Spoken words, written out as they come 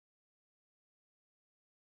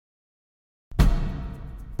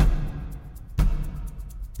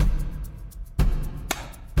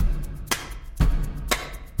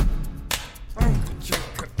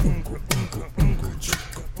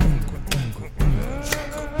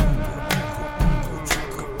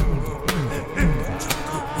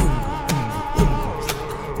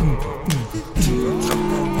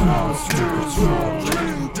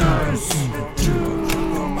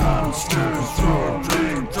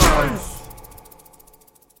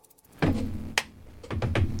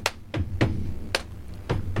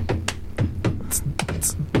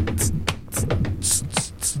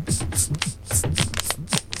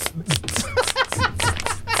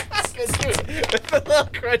a little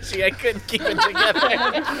crunchy. I couldn't keep it together.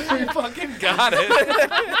 We fucking got it.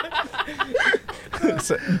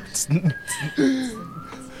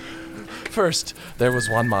 First, there was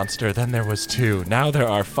one monster, then there was two. Now there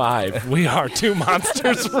are five. We are two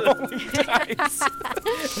monsters rolling dice.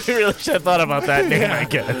 We really should have thought about that name, I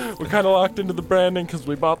guess. We're kind of locked into the branding because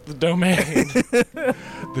we bought the domain.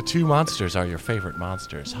 The two monsters are your favorite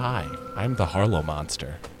monsters. Hi, I'm the Harlow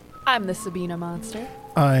monster. I'm the Sabina monster.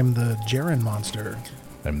 I'm the Jaren monster.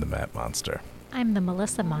 I'm the Matt monster. I'm the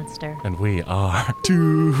Melissa monster. And we are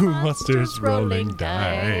two monsters rolling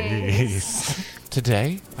dice.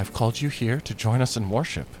 Today, I've called you here to join us in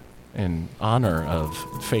worship in honor of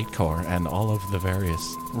Fate Core and all of the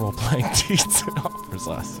various role-playing deeds it offers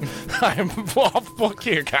us. I'm off book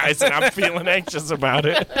here, guys, and I'm feeling anxious about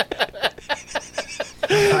it.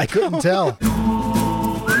 I couldn't tell.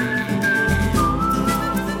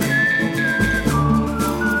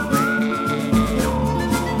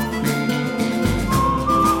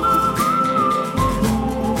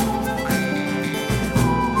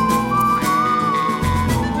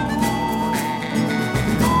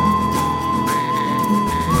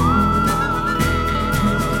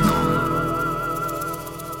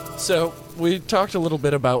 So, we talked a little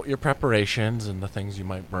bit about your preparations and the things you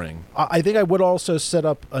might bring. I think I would also set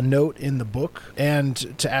up a note in the book and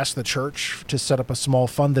to ask the church to set up a small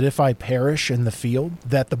fund that if I perish in the field,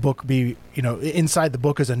 that the book be, inside the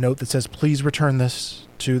book is a note that says, please return this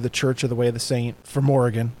to the Church of the Way of the Saint from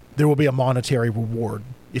Oregon. There will be a monetary reward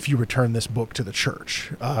if you return this book to the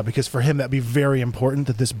church. Because for him, that'd be very important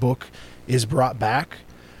that this book is brought back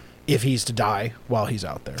if he's to die while he's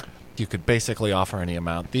out there. You could basically offer any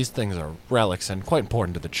amount. These things are relics and quite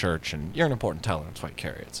important to the church, and you're an important teller, that's why you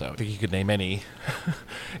carry it. So I think you could name any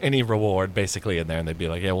reward basically in there, and they'd be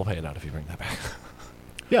like, yeah, we'll pay it out if you bring that back.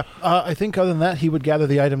 Yeah, I think other than that, he would gather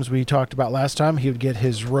the items we talked about last time. He would get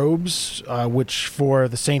his robes, which for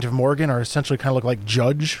the Saint of Morgan are essentially kind of look like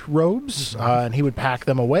judge robes, and he would pack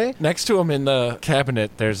them away. Next to him in the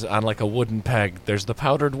cabinet, there's on like a wooden peg, there's the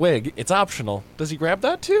powdered wig. It's optional. Does he grab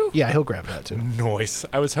that too? Yeah, he'll grab that too. Nice.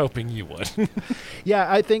 I was hoping you would. Yeah,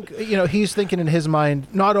 I think, he's thinking in his mind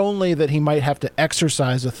not only that he might have to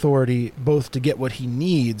exercise authority both to get what he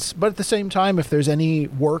needs, but at the same time, if there's any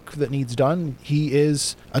work that needs done, he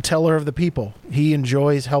is a teller of the people. He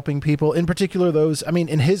enjoys helping people, in particular those,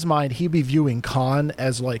 in his mind, he'd be viewing Khan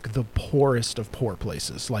as like the poorest of poor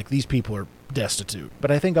places. Like these people are destitute.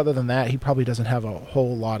 But I think other than that, he probably doesn't have a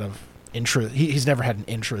whole lot of interest. He's never had an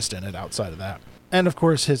interest in it outside of that. And of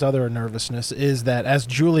course, his other nervousness is that, as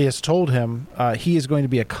Julius told him, he is going to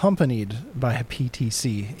be accompanied by a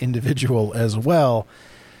PTC individual as well,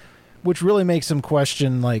 which really makes him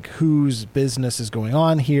question, like, whose business is going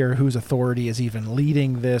on here, whose authority is even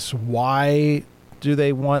leading this, why do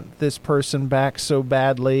they want this person back so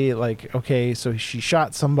badly? Like, okay, so she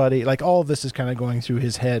shot somebody. Like, all of this is kind of going through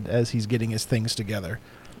his head as he's getting his things together.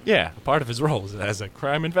 Yeah, part of his role is as a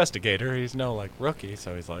crime investigator. He's no, rookie,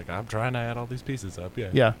 so he's like, I'm trying to add all these pieces up,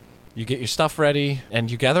 yeah. You get your stuff ready, and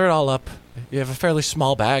you gather it all up. You have a fairly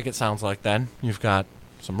small bag, it sounds like, then. You've got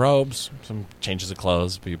some robes, some changes of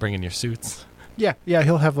clothes, but you bring in your suits. Yeah,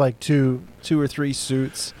 he'll have like two or three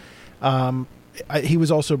suits. He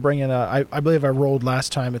was also bringing I believe I rolled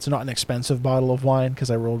last time. It's not an expensive bottle of wine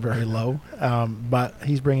because I rolled very low, but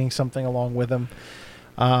he's bringing something along with him.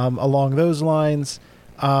 Along those lines.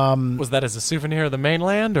 Was that as a souvenir of the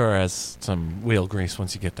mainland or as some wheel grease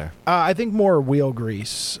once you get there? I think more wheel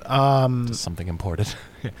grease. Just something imported.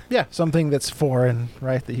 Yeah, something that's foreign,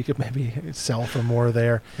 right, that you could maybe sell for more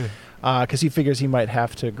there. Because he figures he might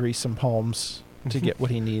have to grease some palms to get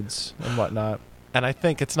what he needs and whatnot. And I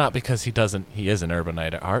think it's not because he is an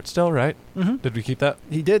urbanite at heart still, right? Mm-hmm. Did we keep that?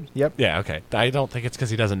 He did, yep. Yeah, okay. I don't think it's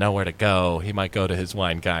because he doesn't know where to go. He might go to his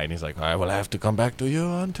wine guy, and he's like, I will have to come back to you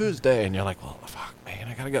on Tuesday. And you're like, well, fuck, man,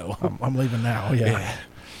 I gotta go. I'm leaving now, yeah.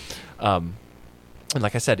 And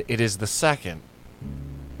like I said, it is the 2nd,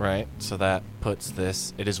 right? So that puts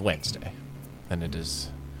this, it is Wednesday. And it is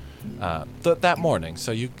that morning.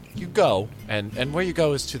 So you go, and where you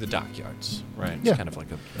go is to the dockyards, right? It's kind of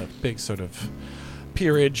like a big sort of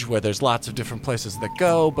peerage where there's lots of different places that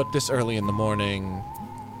go, but this early in the morning,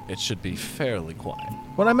 it should be fairly quiet.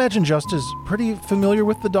 Well, I imagine Just is pretty familiar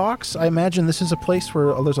with the docks. I imagine this is a place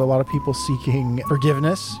where there's a lot of people seeking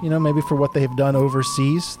forgiveness, maybe for what they've done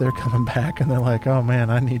overseas. They're coming back and they're like, oh man,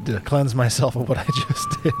 I need to cleanse myself of what I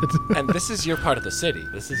just did. And this is your part of the city.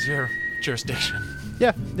 This is your jurisdiction.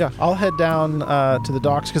 Yeah. I'll head down to the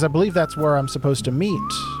docks because I believe that's where I'm supposed to meet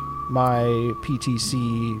my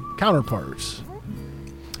PTC counterparts.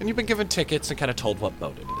 And you've been given tickets and kind of told what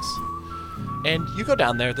boat it is. And you go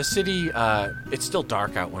down there. The city, it's still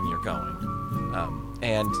dark out when you're going.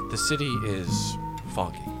 And the city is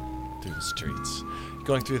foggy through the streets.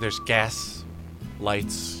 Going through, there's gas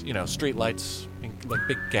lights, street lights, like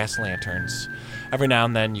big gas lanterns. Every now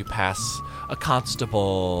and then you pass a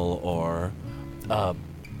constable or a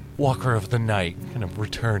walker of the night kind of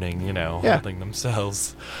returning, holding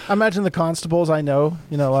themselves. I imagine the constables I know,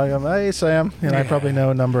 like, hey, Sam. I probably know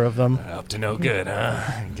a number of them. Up to no good,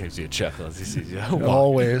 huh? Gives you a chuckle as he sees you.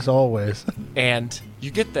 Always. And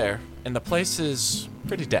you get there, and the place is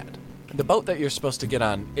pretty dead. The boat that you're supposed to get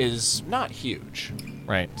on is not huge,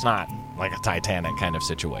 right? It's not like a Titanic kind of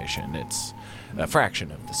situation. It's a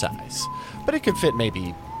fraction of the size. But it could fit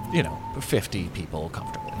maybe, 50 people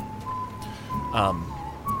comfortably.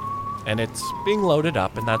 And it's being loaded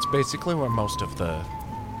up, and that's basically where most of the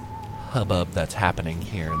hubbub that's happening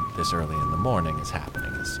here this early in the morning is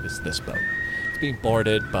happening, is this boat. It's being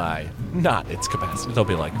boarded by not its capacity. There'll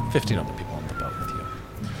be like 15 other people on the boat with you.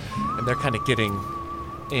 And they're kind of getting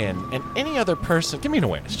in. And any other person... Give me an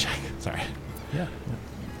awareness check. Sorry. Yeah.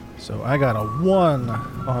 So I got a 1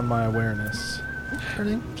 on my awareness.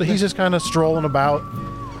 So he's just kind of strolling about.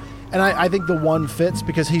 And I think the 1 fits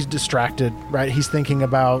because he's distracted, right? He's thinking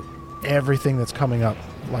about everything that's coming up,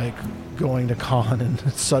 like going to con and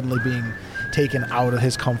suddenly being taken out of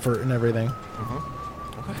his comfort and everything.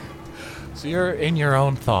 Mm-hmm. Okay. So you're in your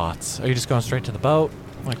own thoughts. Are you just going straight to the boat?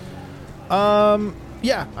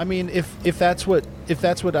 Yeah. I mean, if that's what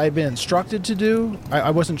I've been instructed to do, I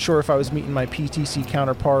wasn't sure if I was meeting my PTC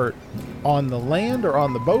counterpart on the land or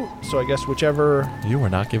on the boat. So I guess whichever. You were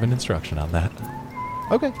not given instruction on that.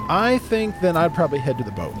 Okay. I think then I'd probably head to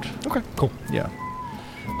the boat. Okay. Cool. Yeah.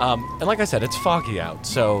 And like I said, it's foggy out,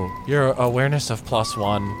 so your awareness of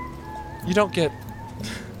 +1, you don't get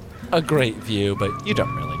a great view, but you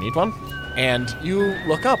don't really need one. And you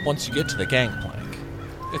look up once you get to the gangplank.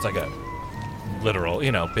 It's like a literal,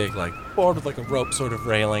 big, like, board with like a rope sort of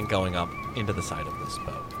railing going up into the side of this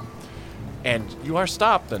boat. And you are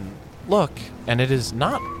stopped and look, and it is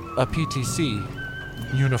not a PTC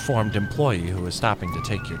uniformed employee who is stopping to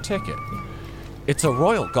take your ticket. It's a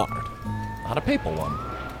royal guard, not a papal one.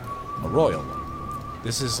 A royal one.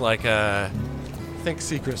 This is like think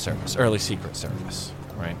Secret Service, early Secret Service,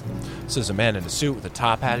 right? This is a man in a suit with a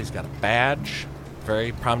top hat. He's got a badge,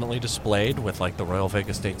 very prominently displayed with like the Royal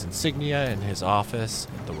Vegas Estates insignia in his office,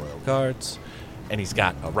 the Royal Guards, and he's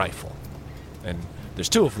got a rifle. And there's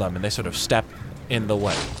 2 of them, and they sort of step in the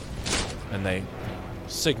way, and they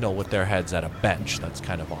signal with their heads at a bench that's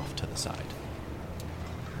kind of off to the side.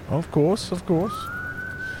 Of course.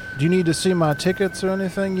 Do you need to see my tickets or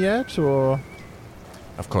anything yet, or?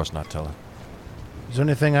 Of course not, Teller. Is there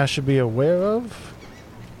anything I should be aware of?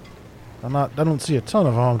 I don't see a ton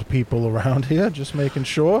of armed people around here, just making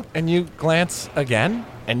sure. And you glance again,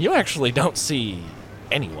 and you actually don't see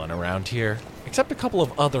anyone around here, except a couple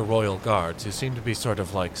of other royal guards who seem to be sort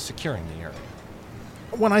of like securing the area.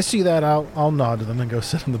 When I see that, I'll nod to them and go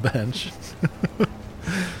sit on the bench.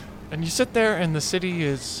 And you sit there, and the city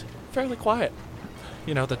is fairly quiet.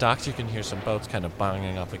 The docks, you can hear some boats kind of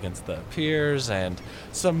banging up against the piers and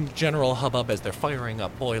some general hubbub as they're firing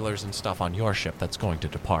up boilers and stuff on your ship that's going to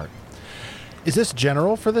depart. Is this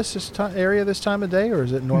general for this area this time of day, or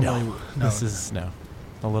is it normally? No. This is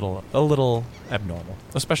a little abnormal,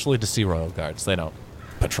 especially to see royal guards. They don't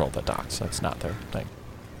patrol the docks. That's not their thing.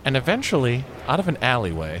 And eventually, out of an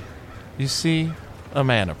alleyway, you see a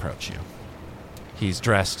man approach you. He's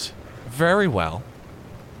dressed very well,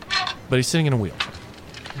 but he's sitting in a wheelchair.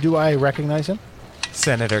 Do I recognize him?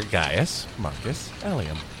 Senator Gaius Marcus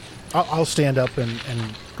Allium. I'll stand up and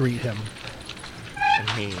greet him. And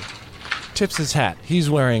he tips his hat. He's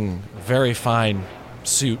wearing a very fine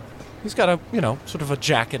suit. He's got a, sort of a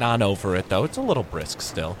jacket on over it, though. It's a little brisk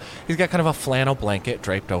still. He's got kind of a flannel blanket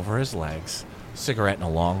draped over his legs, cigarette in a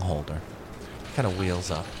long holder. He kind of wheels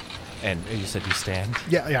up. And you said you stand?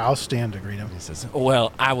 Yeah, I'll stand to greet him. He says,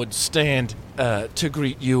 well, I would stand to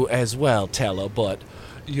greet you as well, Teller, but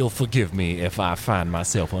you'll forgive me if I find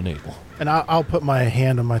myself unable. And I'll put my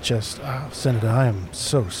hand on my chest. Senator, I am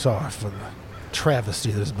so sorry for the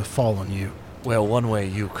travesty that has befallen you. Well, one way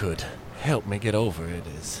you could help me get over it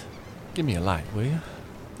is give me a light, will you?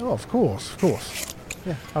 Oh, of course.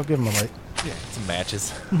 Yeah, I'll give him a light. Yeah, some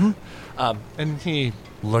matches. Mm-hmm. And he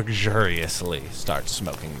luxuriously starts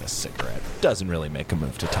smoking this cigarette. Doesn't really make a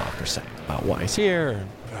move to talk or say about why he's here.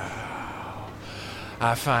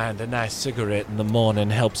 I find a nice cigarette in the morning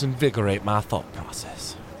helps invigorate my thought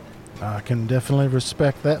process. I can definitely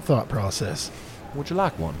respect that thought process. Would you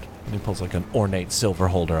like one? And he pulls like an ornate silver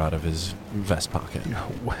holder out of his vest pocket.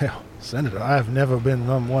 Well, Senator, I've never been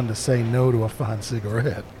one to say no to a fine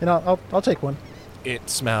cigarette. And I'll take one. It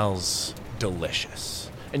smells delicious.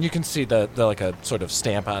 And you can see the like a sort of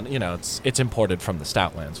stamp on, it's imported from the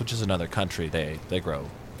Stoutlands, which is another country. They grow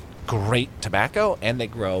great tobacco, and they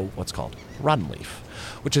grow what's called run leaf,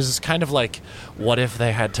 which is kind of like, what if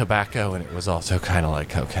they had tobacco and it was also kind of like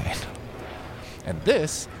cocaine? And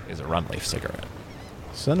this is a run leaf cigarette.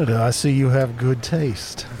 Senator, I see you have good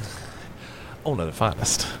taste. Only the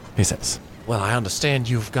finest, he says. Well, I understand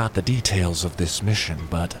you've got the details of this mission,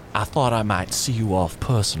 but I thought I might see you off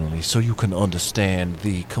personally so you can understand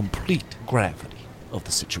the complete gravity of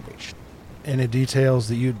the situation. Any details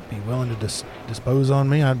that you'd be willing to dispose on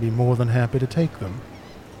me, I'd be more than happy to take them.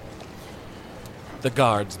 The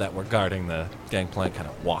guards that were guarding the gangplank kind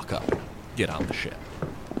of walk up, get on the ship.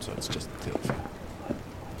 So it's just the two of you.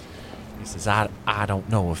 He says, I don't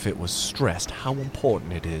know if it was stressed how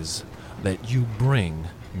important it is that you bring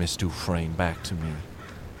Miss Dufresne back to me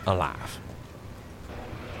alive.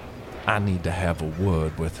 I need to have a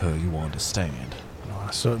word with her, you understand. No,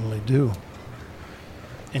 I certainly do.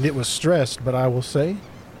 And it was stressed, but I will say,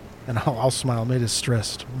 and I'll smile, it is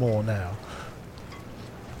stressed more now.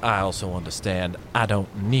 I also understand I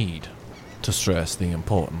don't need to stress the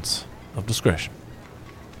importance of discretion.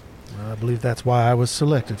 I believe that's why I was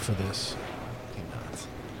selected for this. He nods.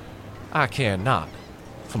 I care not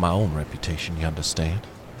for my own reputation, you understand.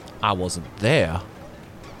 I wasn't there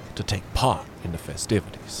to take part in the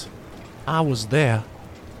festivities. I was there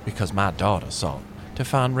because my daughter sought to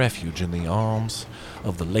find refuge in the arms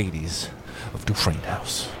of the ladies of Dufresne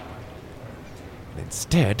House. And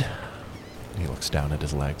instead, he looks down at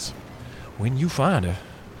his legs, when you find her,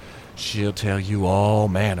 she'll tell you all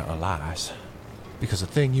manner of lies. Because the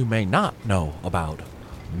thing you may not know about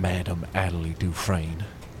Madame Adelaide Dufresne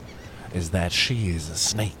is that she is a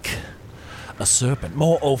snake, a serpent,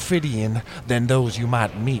 more ophidian than those you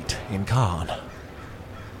might meet in Khan.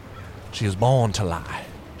 She is born to lie.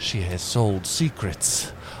 She has sold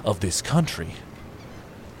secrets of this country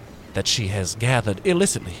that she has gathered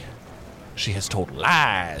illicitly. She has told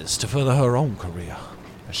lies to further her own career,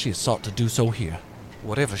 and she has sought to do so here.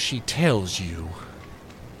 Whatever she tells you,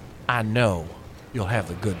 I know you'll have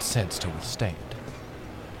the good sense to withstand.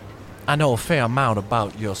 I know a fair amount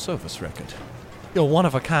about your service record. You're one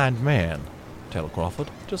of a kind man, Taylor Crawford,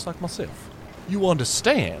 just like myself. You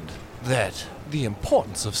understand that the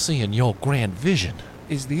importance of seeing your grand vision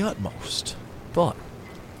is the utmost, but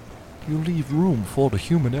you leave room for the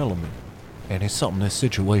human element, and it's something this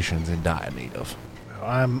situation's in dire need of.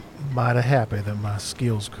 I'm mighty happy that my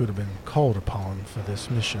skills could have been called upon for this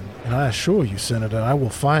mission, and I assure you, Senator, I will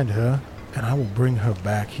find her, and I will bring her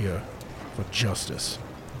back here for justice.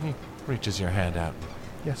 He reaches your hand out.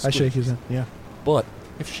 Yeah, I shake his hand, yeah. But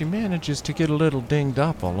if she manages to get a little dinged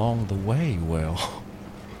up along the way, well,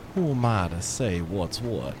 who am I to say what's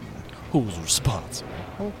what? Who's responsible?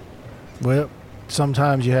 Well,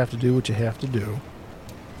 sometimes you have to do what you have to do.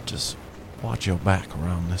 Just watch your back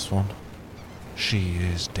around this one. She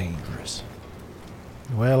is dangerous.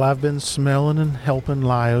 Well, I've been smelling and helping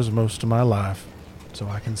liars most of my life, so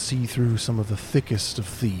I can see through some of the thickest of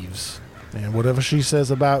thieves. And whatever she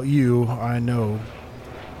says about you, I know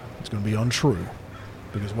it's going to be untrue.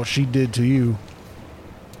 Because what she did to you,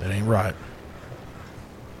 that ain't right.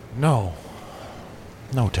 No,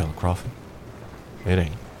 Taylor Crawford. It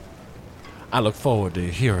ain't. I look forward to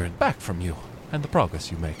hearing back from you and the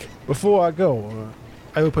progress you make. Before I go,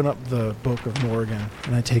 I open up the Book of Morgan,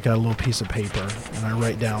 and I take out a little piece of paper, and I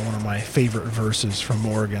write down one of my favorite verses from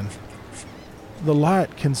Morgan. The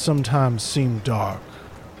light can sometimes seem dark,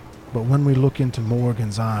 but when we look into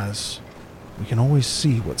Morgan's eyes, we can always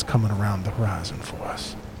see what's coming around the horizon for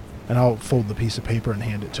us. And I'll fold the piece of paper and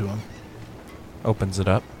hand it to him. Opens it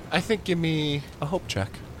up. I think give me a hope check.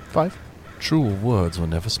 5. Truer words were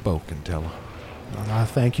never spoken, Taylor. And I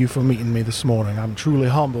thank you for meeting me this morning. I'm truly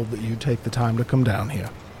humbled that you take the time to come down here.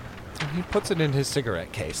 He puts it in his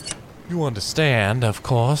cigarette case. You understand, of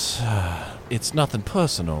course, it's nothing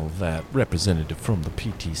personal that representative from the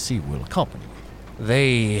PTC will accompany.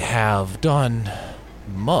 They have done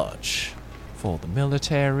much for the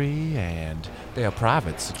military, and their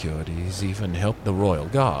private securities even help the royal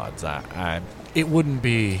guards. It wouldn't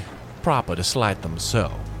be proper to slight them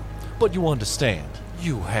so. But you understand,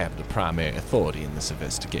 you have the primary authority in this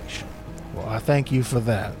investigation. Well, I thank you for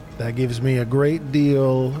that. That gives me a great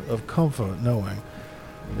deal of comfort knowing.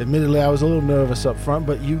 Admittedly, I was a little nervous up front,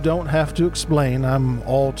 but you don't have to explain. I'm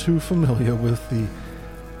all too familiar with the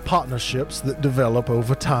partnerships that develop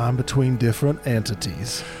over time between different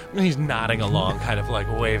entities. He's nodding along, kind of like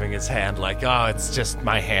waving his hand, like, "Oh, it's just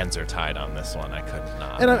my hands are tied on this one. I couldn't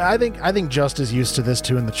nod." And I think Just is used to this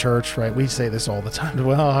too in the church, right? We say this all the time.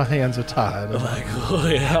 Well, our hands are tied. Like, oh,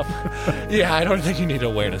 yeah. I don't think you need an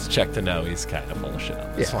awareness check to know he's kind of full of shit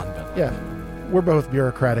on this one. But. Yeah, we're both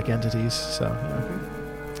bureaucratic entities, so. Yeah.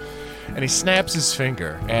 And he snaps his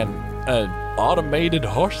finger, and an automated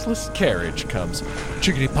horseless carriage comes,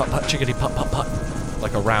 chickadee pop pop, chickadee pop pop pop,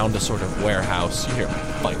 like around a sort of warehouse. You hear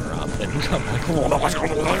fire up and come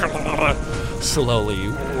like slowly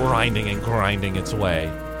grinding and grinding its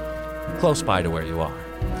way close by to where you are.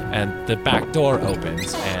 And the back door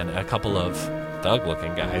opens, and a couple of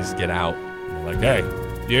thug-looking guys get out. And they're like, "Hey,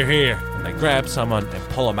 you're here!" And they grab someone and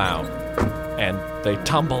pull them out, and they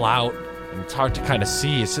tumble out. And it's hard to kind of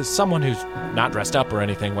see. It's just someone who's not dressed up or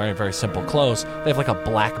anything, wearing very simple clothes. They have like a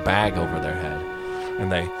black bag over their head. And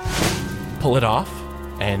they pull it off,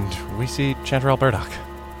 and we see Chanterelle Burdock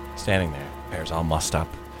standing there. Hair's all mussed up.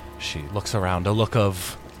 She looks around, a look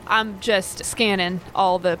of... I'm just scanning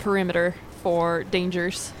all the perimeter for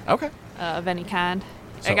dangers Okay. of any kind.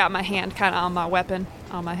 So- I got my hand kind of on my weapon,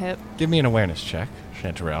 on my hip. Give me an awareness check,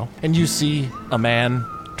 Chanterelle. And you see a man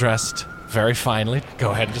dressed very finely.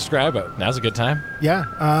 Go ahead and describe it. Now's a good time.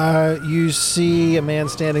 Yeah, you see a man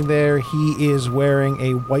standing there. He is wearing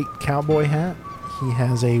a white cowboy hat. He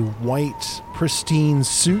has a white, pristine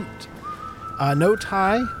suit. No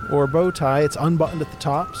tie or bow tie. It's unbuttoned at the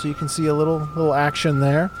top, so you can see a little action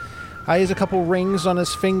there. He has a couple rings on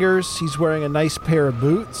his fingers. He's wearing a nice pair of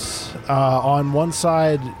boots. On one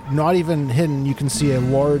side, not even hidden, you can see a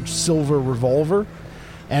large silver revolver.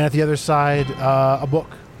 And at the other side, a book.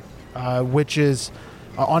 Which is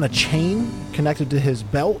on a chain connected to his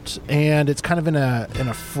belt, and it's kind of in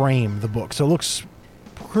a frame, the book. So it looks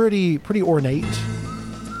pretty ornate.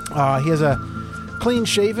 He has a clean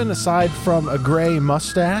shaven aside from a gray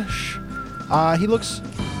mustache. He looks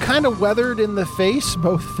kind of weathered in the face,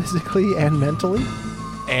 both physically and mentally.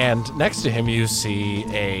 And next to him, you see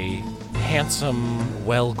a handsome,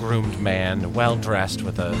 well-groomed man, well-dressed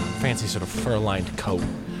with a fancy sort of fur-lined coat.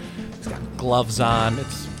 He's got gloves on.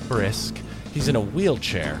 It's brisk. He's in a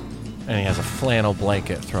wheelchair, and he has a flannel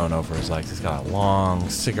blanket thrown over his legs. He's got a long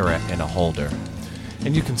cigarette in a holder.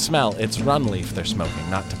 And you can smell it's run leaf they're smoking,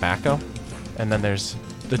 not tobacco. And then there's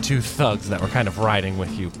the two thugs that were kind of riding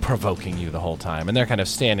with you, provoking you the whole time, and they're kind of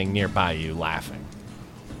standing nearby you, laughing.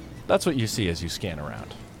 That's what you see as you scan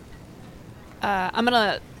around. I'm going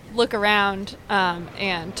to look around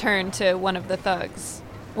and turn to one of the thugs.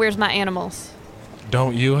 Where's my animals?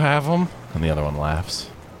 Don't you have them? And the other one laughs.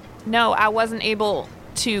 No, I wasn't able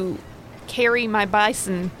to carry my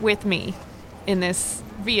bison with me in this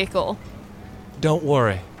vehicle. Don't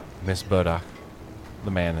worry, Miss Burdock,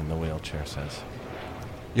 the man in the wheelchair says.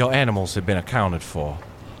 Your animals have been accounted for.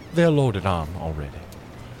 They're loaded on already.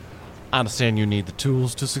 I understand you need the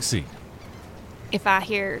tools to succeed. If I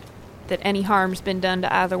hear that any harm's been done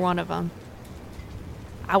to either one of them,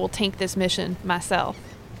 I will tank this mission myself.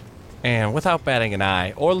 And without batting an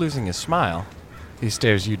eye or losing his smile, he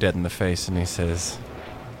stares you dead in the face and he says,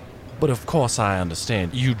 "But of course I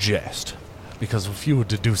understand you jest. Because if you were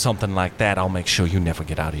to do something like that, I'll make sure you never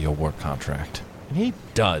get out of your work contract." And he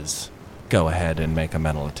does go ahead and make a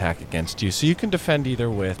mental attack against you, so you can defend either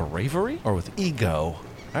with bravery or with ego.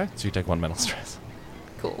 All right, so you take one mental stress.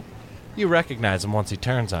 Cool. You recognize him once he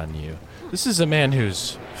turns on you. This is a man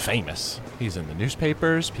who's famous. He's in the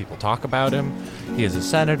newspapers, people talk about him. He is a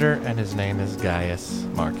senator, and his name is Gaius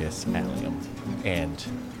Marcus Allium. And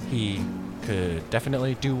he could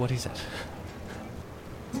definitely do what he said.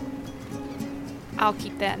 I'll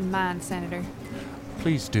keep that in mind, Senator.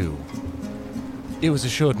 Please do. It was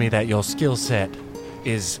assured me that your skill set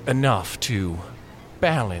is enough to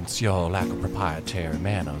balance your lack of proprietary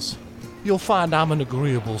manners. You'll find I'm an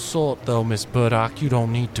agreeable sort, though, Miss Burdock. You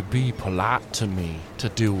don't need to be polite to me to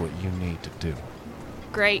do what you need to do.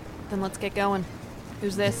 Great. Then let's get going.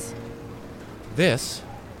 Who's this? This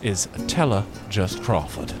is Tella Just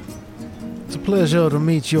Crawford. It's a pleasure to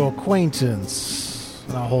meet your acquaintance.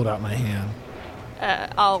 And I'll hold out my hand.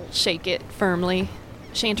 I'll shake it firmly.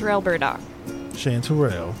 Chanterelle Burdock.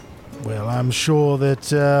 Chanterelle. Well, I'm sure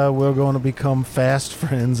that we're going to become fast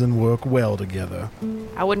friends and work well together.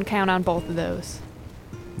 I wouldn't count on both of those.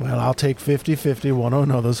 Well, I'll take 50-50. One or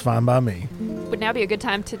another's fine by me. Would now be a good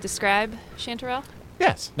time to describe Chanterelle?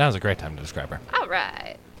 Yes, now's a great time to describe her. All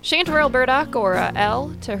right. Chanterelle Burdock, or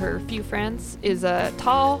Elle to her few friends, is a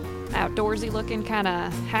tall, outdoorsy-looking kind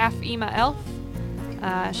of half-ema elf.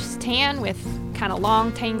 She's tan with kind of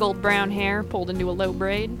long, tangled brown hair pulled into a low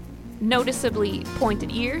braid. noticeably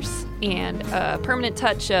pointed ears and a permanent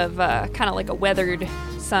touch of kind of like a weathered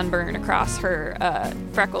sunburn across her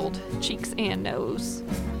freckled cheeks and nose.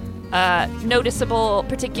 Noticeable,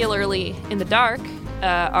 particularly in the dark,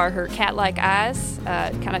 are her cat-like eyes,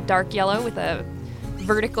 kind of dark yellow with a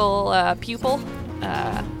vertical pupil,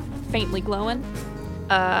 faintly glowing.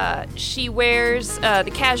 She wears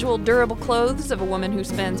the casual, durable clothes of a woman who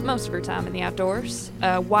spends most of her time in the outdoors.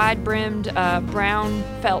 A wide-brimmed brown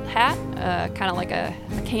felt hat, kind of like a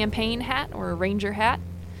campaign hat or a ranger hat.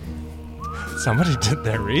 Somebody did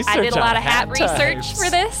their research. I did a lot on of hat research types. for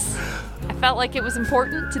this. I felt like it was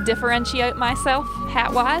important to differentiate myself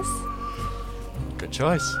hat-wise. Good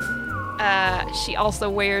choice. She also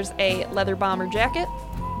wears a leather bomber jacket,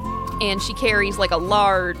 and she carries like a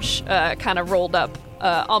large, kind of rolled up,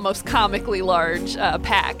 almost comically large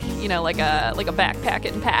pack. You know, like a backpack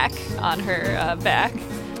and pack on her back.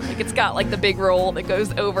 Like it's got like the big roll that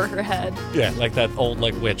goes over her head. Yeah, like that old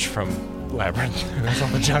witch from Labyrinth. That's all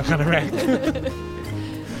the junk on her back.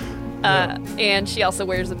 And she also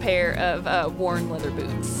wears a pair of worn leather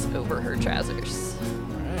boots over her trousers.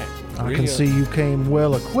 I can see you came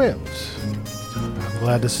well equipped. I'm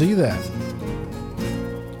glad to see that.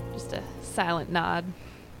 Just a silent nod.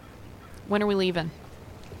 When are we leaving?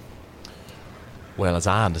 Well, as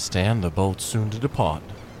I understand, the boat's soon to depart.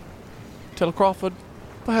 Tell Crawford,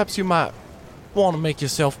 perhaps you might want to make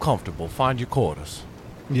yourself comfortable, find your quarters.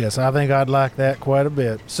 Yes, I think I'd like that quite a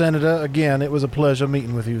bit. Senator, again, it was a pleasure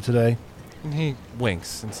meeting with you today. And he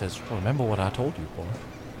winks and says, remember what I told you, boy.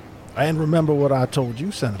 And remember what I told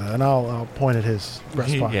you, Senator, and I'll point at his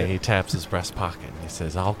breast pocket. He taps his breast pocket and he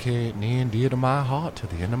says, I'll carry it near and dear to my heart to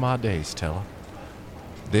the end of my days, Teller.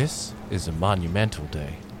 This is a monumental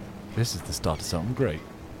day. This is the start of something great.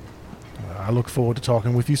 I look forward to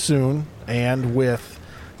talking with you soon, and with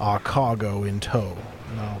our cargo in tow.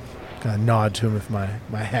 And I'll kind of nod to him with my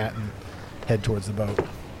hat and head towards the boat.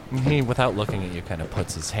 And he, without looking at you, kind of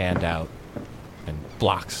puts his hand out and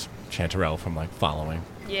blocks Chanterelle from following.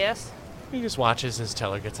 Yes. He just watches as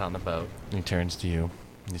Teller gets on the boat. And he turns to you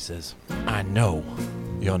and he says, I know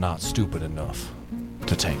you're not stupid enough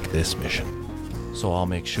to take this mission, so I'll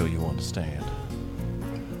make sure you understand.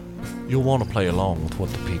 You'll want to play along with what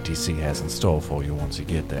the PTC has in store for you once you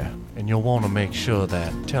get there. And you'll want to make sure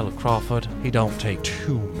that Teller Crawford, he don't take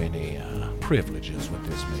too many privileges with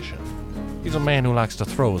this mission. He's a man who likes to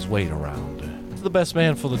throw his weight around. He's the best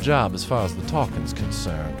man for the job as far as the talking's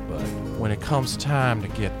concerned, but when it comes time to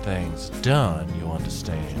get things done, you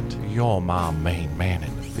understand, you're my main man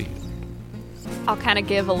in the field. I'll kind of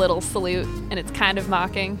give a little salute, and it's kind of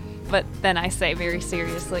mocking, but then I say very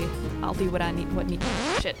seriously, I'll do what I need.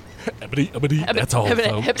 Shit. That's all,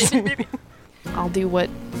 folks. I'll do what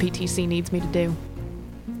PTC needs me to do.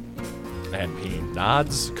 And he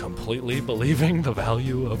nods, completely believing the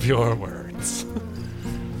value of your words.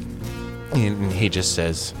 And he just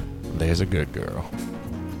says, there's a good girl.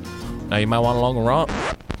 Now you might want a longer run.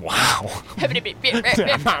 Wow.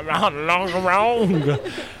 Long.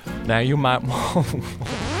 Now you might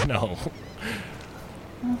want... No.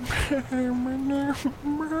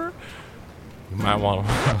 You might want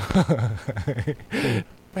to...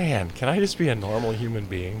 Man, can I just be a normal human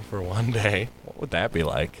being for one day? What would that be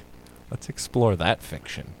like? Let's explore that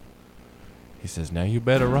fiction. He says, now you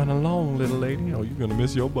better run along, little lady, or you're going to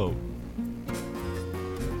miss your boat.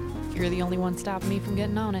 You're the only one stopping me from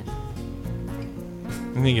getting on it.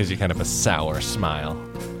 And he gives you kind of a sour smile.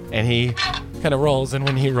 And he kind of rolls, and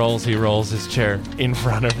when he rolls his chair in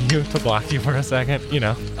front of you to block you for a second,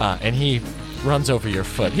 and he runs over your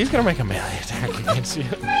foot. He's going to make a melee attack against you.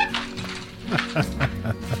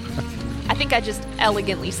 I think I just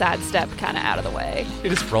elegantly sidestep kind of out of the way. He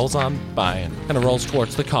just rolls on by and kind of rolls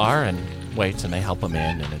towards the car and waits, and they help him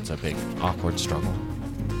in, and it's a big, awkward struggle.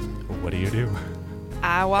 What do you do?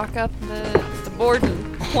 I walk up the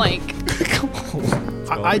boarding plank.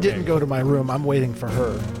 I didn't go to my room. I'm waiting for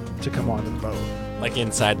her to come onto the boat. Like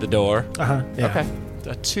inside the door? Uh-huh, yeah.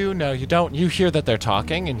 Okay. Two, no, you don't. You hear that they're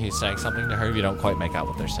talking, and he's saying something to her. You don't quite make out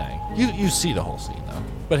what they're saying. You see the whole scene, though.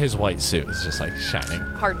 But his white suit is just, shining.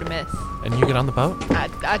 Hard to miss. And you get on the boat?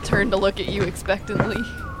 I turn to look at you expectantly.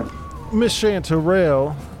 Miss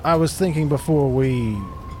Chanterelle, I was thinking before we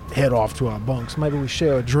head off to our bunks, maybe we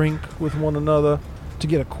share a drink with one another to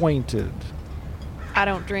get acquainted. I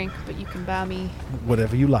don't drink, but you can buy me.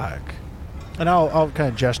 Whatever you like. And I'll kind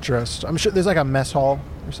of gesture us. I'm sure there's a mess hall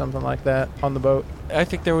or something like that on the boat. I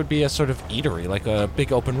think there would be a sort of eatery, like a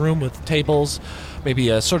big open room with tables, maybe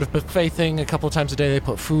a sort of buffet thing. A couple of times a day they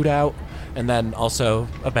put food out, and then also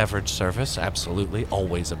a beverage service. Absolutely,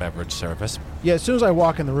 always a beverage service. Yeah, as soon as I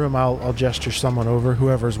walk in the room, I'll gesture someone over,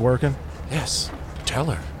 whoever's working. Yes, tell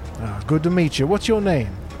her. Good to meet you. What's your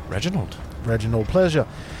name? Reginald. Reginald, pleasure.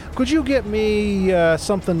 Could you get me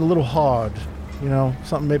something a little hard? You know,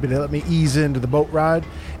 something maybe to let me ease into the boat ride.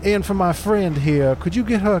 And for my friend here, could you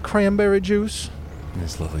get her cranberry juice?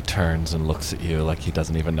 Miss Lily turns and looks at you like he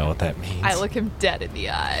doesn't even know what that means. I look him dead in the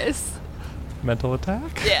eyes. Mental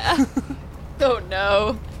attack? Yeah. Oh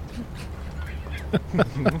no.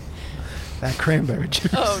 That cranberry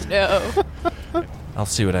juice. Oh no. I'll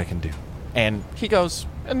see what I can do. And he goes,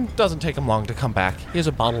 and it doesn't take him long to come back. He has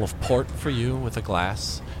a bottle of port for you with a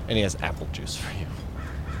glass, and he has apple juice for you.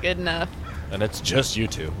 Good enough. And it's just you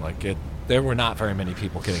two. There were not very many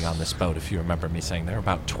people getting on this boat, if you remember me saying. There were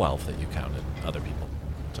about 12 that you counted, other people.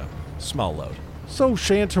 So, small load. So,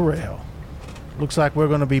 Chanterelle, looks like we're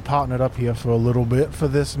going to be partnered up here for a little bit for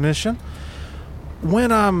this mission.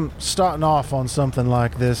 When I'm starting off on something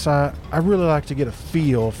like this, I really like to get a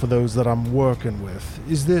feel for those that I'm working with.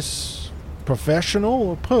 Is this professional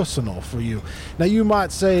or personal for you? Now, you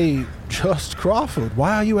might say, just Crawford,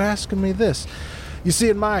 why are you asking me this? You see,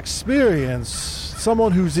 in my experience,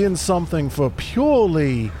 someone who's in something for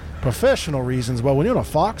purely professional reasons, well, when you're in a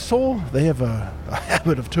foxhole, they have a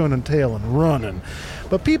habit of turning tail and running.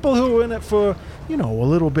 But people who are in it for, a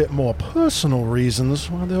little bit more personal reasons,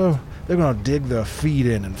 well, they're going to dig their feet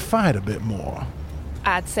in and fight a bit more.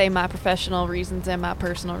 I'd say my professional reasons and my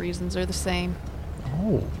personal reasons are the same.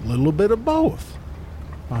 Oh, a little bit of both.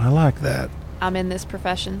 I like that. I'm in this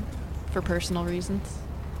profession for personal reasons,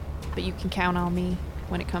 but you can count on me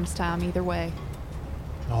when it comes time either way.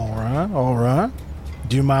 All right.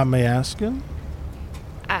 Do you mind me asking?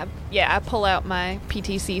 I pull out my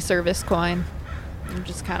PTC service coin and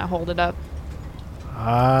just kind of hold it up.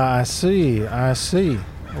 I see.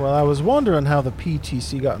 Well, I was wondering how the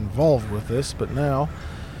PTC got involved with this, but now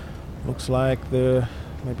looks like they're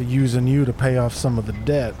maybe using you to pay off some of the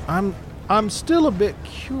debt. I'm still a bit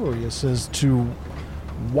curious as to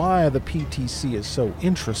why the PTC is so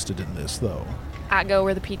interested in this, though. I go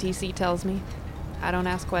where the PTC tells me. I don't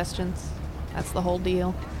ask questions. That's the whole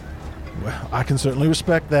deal. Well, I can certainly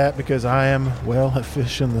respect that because I am, a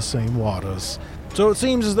fish in the same waters. So it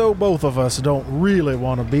seems as though both of us don't really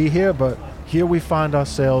want to be here, but here we find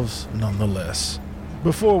ourselves nonetheless.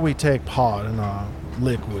 Before we take part in our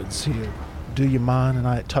liquids here, do you mind? And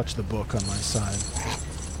I touch the book on my side.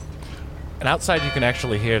 And outside you can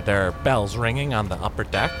actually hear their bells ringing on the upper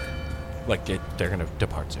deck. They're going to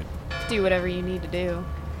depart soon. Do whatever you need to do.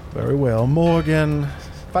 Very well. Morgan,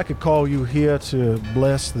 if I could call you here to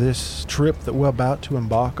bless this trip that we're about to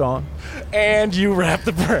embark on. And you wrap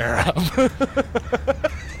the prayer up.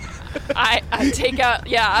 I take out,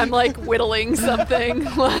 I'm like whittling something,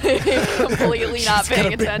 completely not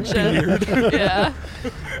paying attention. Yeah.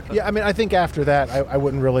 Yeah, I think after that, I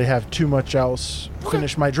wouldn't really have too much else.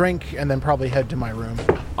 Finish my drink and then probably head to my room.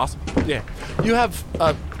 Awesome. Yeah. You have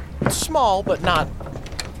a small but not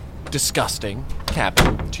disgusting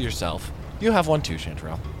cabin to yourself. You have one too,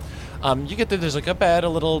 Chanterelle. You get there's a bed, a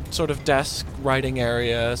little sort of desk, writing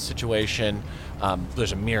area situation.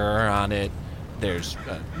 There's a mirror on it. There's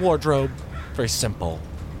a wardrobe, very simple,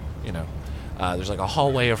 There's a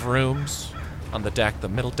hallway of rooms on the deck, the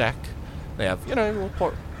middle deck. They have, a little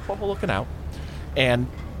porthole looking out. And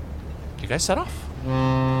you guys set off.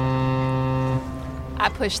 I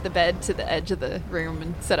push the bed to the edge of the room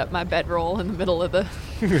and set up my bedroll in the middle of the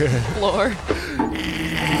floor.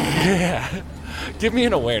 Yeah. Give me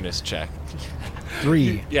an awareness check.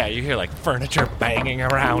 3. Yeah, you hear furniture banging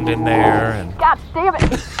around in there, and God damn it!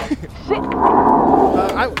 Shit!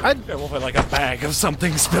 a bag of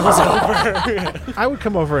something spills over. I would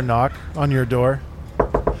come over and knock on your door.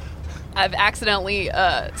 I've accidentally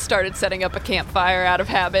started setting up a campfire out of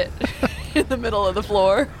habit in the middle of the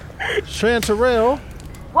floor. Chanterelle,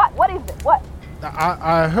 What is it? What?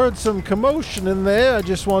 I heard some commotion in there. I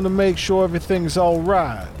just want to make sure everything's all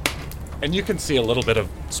right. And you can see a little bit of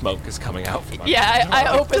smoke is coming out from under Yeah, the door.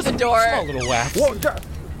 I open the door. Small little waft. Whoa,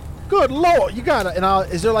 good Lord, you got it.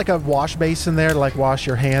 And is there a wash basin there to wash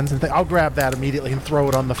your hands and I'll grab that immediately and throw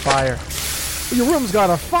it on the fire. Your room's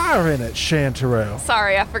got a fire in it, Chanterelle.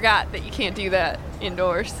 Sorry, I forgot that you can't do that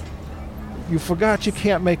indoors. You forgot you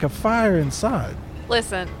can't make a fire inside.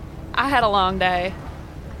 Listen, I had a long day.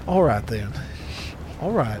 All right then.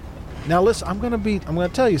 All right. Now listen, I'm gonna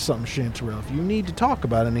tell you something, Chanterelle. If you need to talk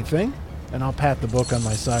about anything, and I'll pat the book on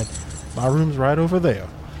my side, my room's right over there.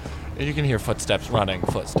 And you can hear running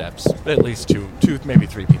footsteps. At least two, maybe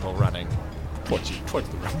three people running towards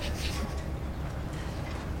the room.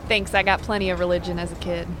 Thanks, I got plenty of religion as a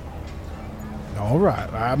kid. All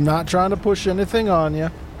right. I'm not trying to push anything on you.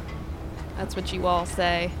 That's what you all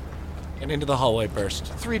say. And into the hallway burst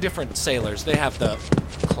 3 different sailors. They have the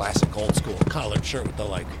classic old school collared shirt with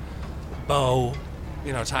the bow,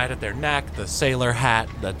 tied at their neck, the sailor hat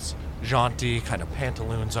that's jaunty, kind of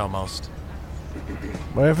pantaloons almost.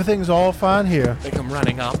 Well, everything's all fine here. They come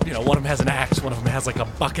running up. One of them has an axe. One of them has a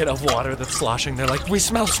bucket of water that's sloshing. They're like, we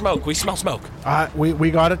smell smoke. We smell smoke.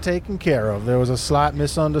 We got it taken care of. There was a slight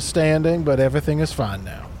misunderstanding, but everything is fine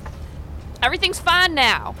now. Everything's fine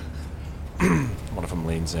now. One of them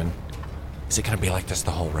leans in. Is it going to be like this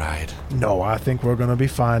the whole ride? No, I think we're going to be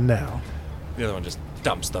fine now. The other one just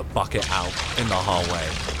dumps the bucket out in the hallway.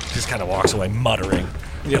 Just kind of walks away muttering.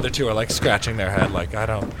 The other 2 are scratching their head I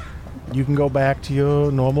don't... You can go back to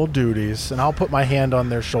your normal duties, and I'll put my hand on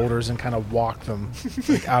their shoulders and kind of walk them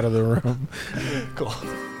out of the room. Cool.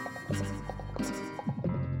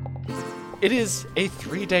 It is a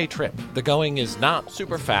 3-day trip. The going is not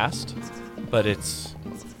super fast, but it's...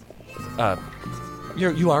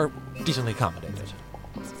 You are decently accommodated.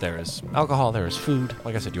 There is alcohol, there is food.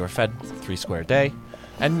 Like I said, you are fed 3 square a day,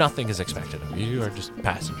 and nothing is expected of you. You are just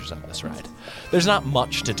passengers on this ride. There's not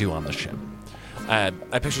much to do on the ship. I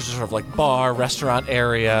picture sort of bar, restaurant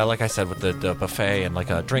area, like I said, with the buffet and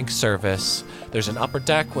a drink service. There's an upper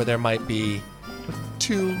deck where there might be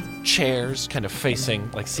 2 chairs kind of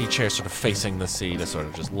facing, sea chairs sort of facing the sea to sort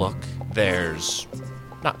of just look. There's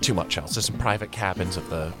not too much else. There's some private cabins of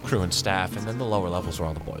the crew and staff, and then the lower levels where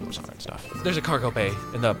all the boilers are and stuff. There's a cargo bay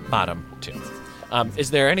in the bottom, too.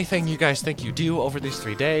 Is there anything you guys think you do over these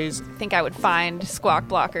 3 days? I think I would find Squawk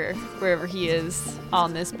Blocker wherever he is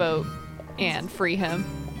on this boat and free him.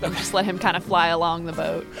 And just let him kind of fly along the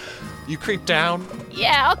boat. You creep down.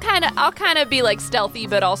 Yeah, I'll kind of be stealthy,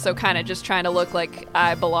 but also kind of just trying to look like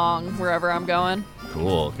I belong wherever I'm going.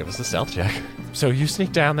 Cool. Give us a stealth check. So you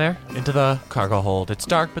sneak down there into the cargo hold. It's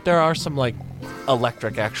dark, but there are some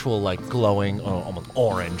electric, actual glowing, almost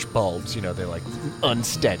orange bulbs. They're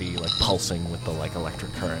unsteady, pulsing with the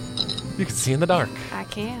electric current. You can see in the dark. I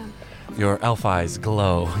can. Your elf eyes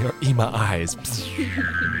glow. Your Ema eyes.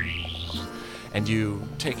 And you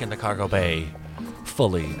take in the cargo bay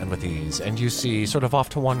fully and with ease. And you see, sort of off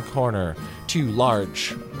to one corner, 2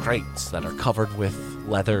 large crates that are covered with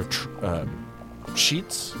leather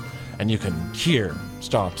sheets. And you can hear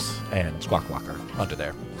Stomps and Squawk Blocker under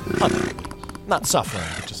there. Not suffering,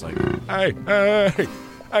 but just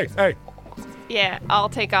hey. Yeah, I'll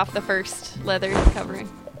take off the first leather covering.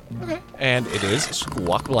 Okay. And it is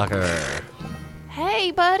Squawk Blocker.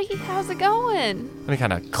 Hey, buddy, how's it going? And he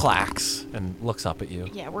kind of clacks and looks up at you.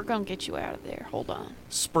 Yeah, we're gonna get you out of there. Hold on.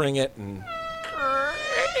 Spring it and...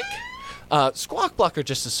 Squawk Blocker,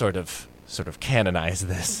 just to sort of canonize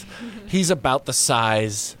this, he's about the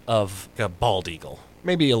size of a bald eagle.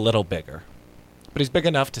 Maybe a little bigger. But he's big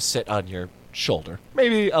enough to sit on your shoulder.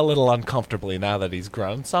 Maybe a little uncomfortably now that he's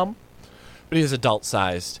grown some. But he is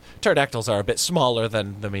adult-sized. Pterodactyls are a bit smaller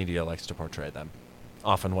than the media likes to portray them.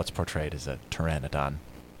 Often what's portrayed is a pteranodon.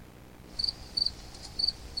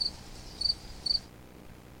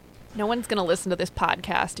 No one's going to listen to this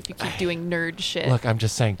podcast if you keep doing nerd shit. Look, I'm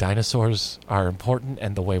just saying dinosaurs are important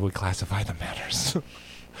and the way we classify them matters.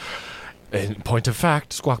 In point of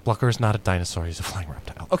fact, Squawk Blocker is not a dinosaur, he's a flying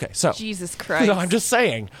reptile. Okay, so... Jesus Christ. No, I'm just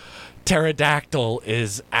saying. Pterodactyl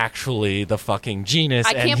is actually the fucking genus,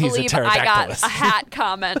 and he's a I can't believe I got a hat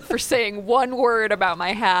comment for saying one word about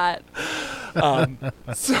my hat.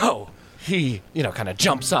 So he, kind of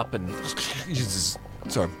jumps up and uses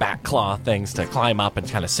sort of back claw things to climb up and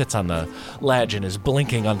kind of sits on the ledge and is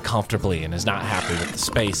blinking uncomfortably and is not happy with the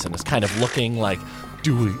space and is kind of looking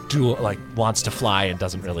wants to fly and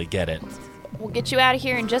doesn't really get it. We'll get you out of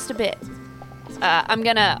here in just a bit. I'm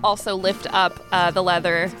gonna also lift up the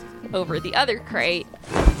leather over the other crate.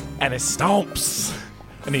 And it stomps.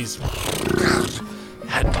 And he's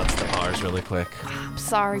headbutts the bars really quick. I'm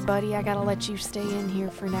sorry, buddy. I gotta let you stay in here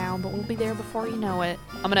for now, but we'll be there before you know it.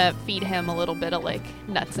 I'm gonna feed him a little bit of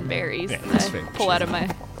nuts and berries that I pull out of my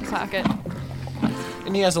pocket.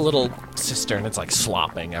 And he has a little cistern. It's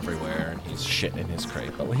slopping everywhere, and he's shitting in his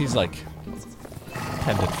crate. But he's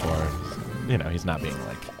tended for. He's not being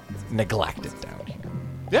neglected down here.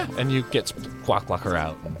 Yeah, and you get Squawk Blocker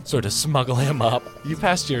out and sort of smuggle him up. You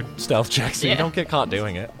passed your stealth check, so you don't get caught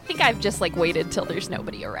doing it. I think I've just waited till there's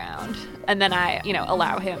nobody around, and then I,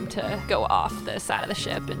 allow him to go off the side of the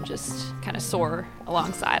ship and just kind of soar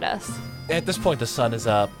alongside us. At this point, the sun is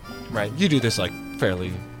up. Right, you do this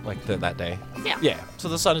fairly Like that day? Yeah. Yeah. So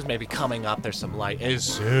the sun is maybe coming up. There's some light. As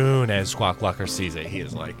soon as Squawk Blocker sees it, he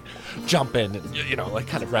is like jumping and, like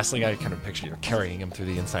kind of wrestling. I kind of picture you're carrying him through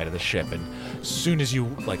the inside of the ship. And as soon as you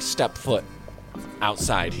like step foot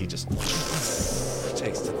outside, he just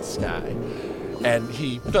takes to the sky. And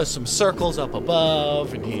he does some circles up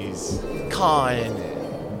above, and he's cawing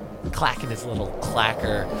and clacking his little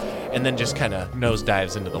clacker, and then just kind of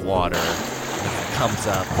nosedives into the water. And he comes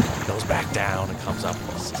up, goes back down, and comes up.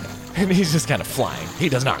 And he's just kind of flying. He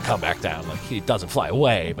does not come back down. Like, he doesn't fly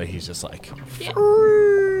away, but he's just like, Yeah.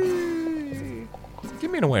 free. Give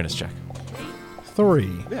me an awareness check. 3.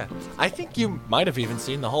 Yeah. I think you might have even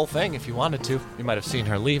seen the whole thing if you wanted to. You might have seen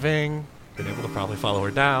her leaving, been able to probably follow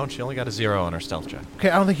her down. She only got a 0 on her stealth check. Okay,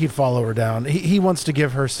 I don't think he'd follow her down. He wants to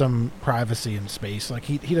give her some privacy and space. Like,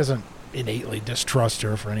 he doesn't innately distrust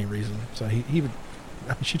her for any reason. So he would...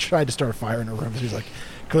 She tried to start a fire in her room. She's like,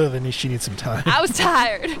 clearly she needs some time. I was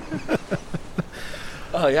tired.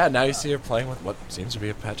 Oh, yeah, now you see her playing with what seems to be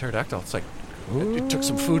a pet pterodactyl. It's like, it took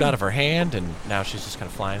some food out of her hand, and now she's just kind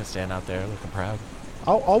of flying and standing out there looking proud.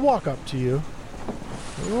 I'll walk up to you.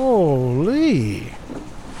 Holy.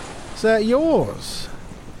 Is that yours?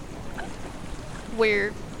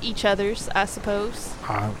 We're each other's, I suppose.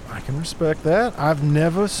 I can respect that. I've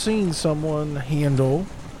never seen someone handle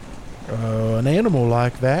an animal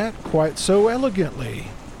like that quite so elegantly.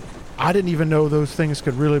 I didn't even know those things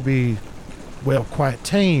could really be, well, quite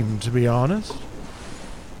tame, to be honest.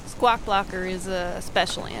 Squawk Blocker is a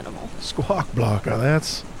special animal. Squawk Blocker,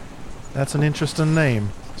 that's an interesting name.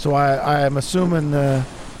 So I am assuming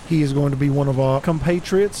he is going to be one of our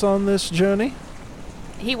compatriots on this journey?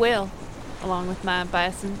 He will, along with my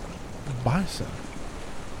bison. Bison.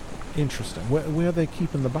 Interesting. Where are they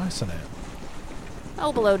keeping the bison at?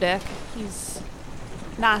 Oh, below deck. He's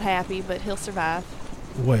not happy, but he'll survive.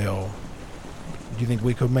 Well, do you think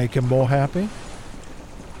we could make him more happy?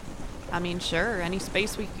 I mean, sure, any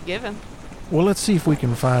space we could give him. Well, let's see if we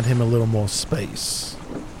can find him a little more space.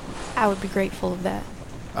 I would be grateful of that.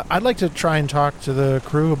 I'd like to try and talk to the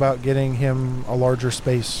crew about getting him a larger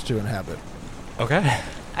space to inhabit. Okay.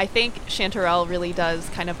 I think Chanterelle really does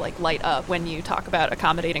kind of like light up when you talk about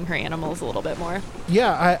accommodating her animals a little bit more.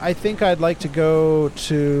 Yeah, I think I'd like to go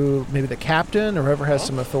to maybe the captain or whoever has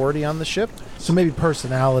some authority on the ship. So maybe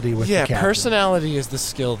personality with the captain. Yeah, personality is the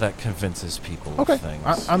skill that convinces people Okay, of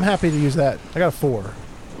things. I'm happy to use that. I got a 4.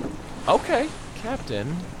 Okay.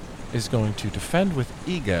 Captain is going to defend with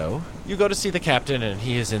ego. You go to see the captain, and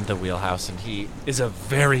he is in the wheelhouse, and he is a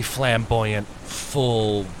very flamboyant,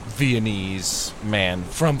 full Viennese man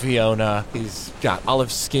from Viona. He's got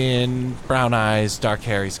olive skin, brown eyes, dark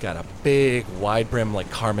hair. He's got a big, wide brim,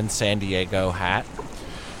 like Carmen Sandiego hat.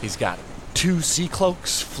 He's got 2 sea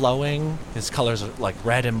cloaks flowing. His colors are like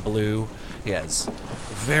red and blue. He has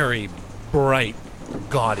very bright,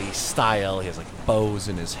 gaudy style. He has like bows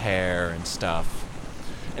in his hair and stuff.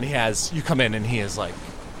 And you come in and he is like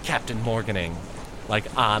Captain Morganing, like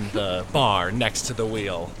on the bar next to the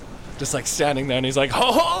wheel. Just like standing there, and he's like,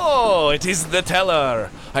 "Ho ho! It is the teller!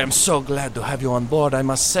 I am so glad to have you on board, I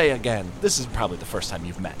must say again." This is probably the first time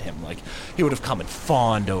you've met him. Like, he would have come and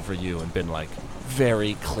fawned over you and been like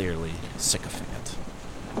very clearly sycophant.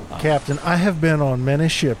 Captain, I have been on many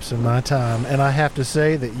ships in my time, and I have to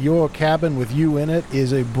say that your cabin with you in it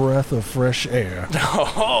is a breath of fresh air.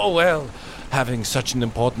 Oh, well, having such an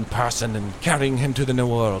important person and carrying him to the new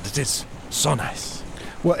world, it is so nice.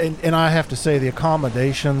 Well, and I have to say the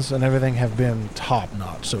accommodations and everything have been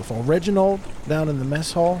top-notch so far. Reginald, down in the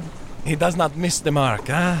mess hall, He does not miss the mark,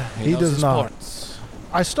 huh? He knows does his not. ports.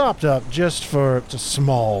 I stopped up just for a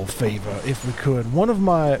small favor, if we could. One of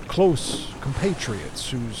my close compatriots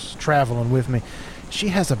who's traveling with me, she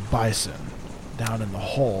has a bison down in the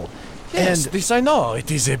hall. Yes, And this I know.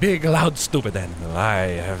 It is a big, loud, stupid animal. I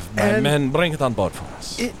have my And- men bring it on board for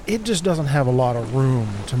us. it just doesn't have a lot of room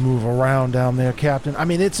to move around down there, Captain. I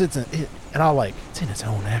mean, it's in its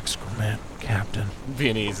own excrement, Captain.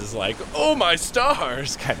 Viennese is like, "Oh my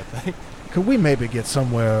stars," kind of thing. Could we maybe get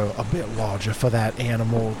somewhere a bit larger for that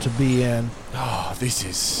animal to be in? Oh, this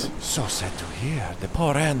is so sad to hear. The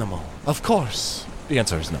poor animal. Of course. The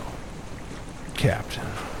answer is no. Captain.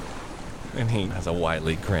 And he has a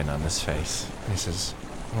wily grin on his face. He says,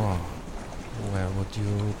 "Oh, where would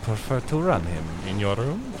you prefer to run him? In your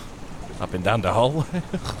room? Up and down the hallway?"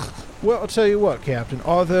 Well, I'll tell you what, Captain.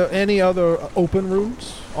 Are there any other open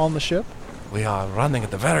rooms on the ship? "We are running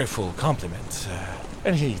at a very full complement."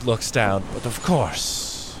 And he looks down. "But of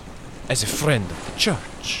course, as a friend of the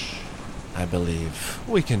church, I believe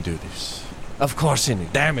we can do this. Of course, any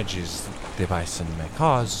damages the bison may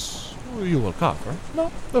cause, You will cover.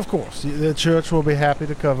 No, of course. The church will be happy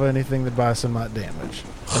to cover anything that bison might damage.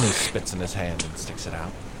 And he spits in his hand and sticks it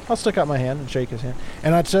out. I'll stick out my hand and shake his hand.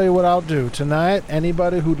 And I tell you what I'll do. Tonight,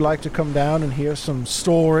 anybody who'd like to come down and hear some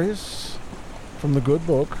stories from the good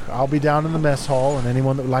book, I'll be down in the mess hall, and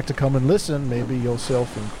anyone that would like to come and listen, maybe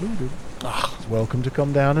yourself included, is welcome to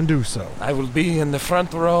come down and do so. I will be in the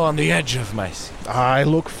front row on the edge of my seat. I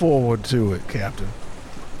look forward to it, Captain.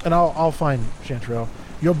 And I'll find Chanterelle.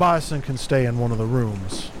 Your bison can stay in one of the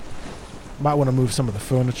rooms. Might want to move some of the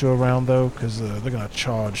furniture around, though, because they're going to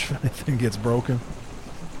charge if anything gets broken.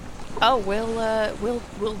 Oh,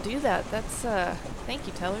 we'll do that. That's thank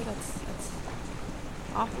you, Teller. That's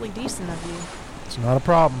awfully decent of you. It's not a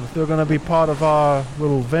problem. If they're going to be part of our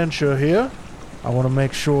little venture here, I want to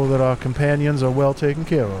make sure that our companions are well taken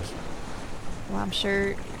care of. Well, I'm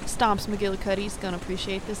sure Stomps McGillicuddy's gonna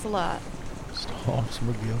appreciate this a lot. Stomps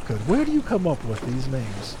McGillicuddy. Where do you come up with these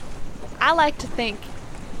names? I like to think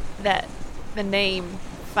that the name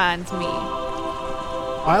finds me.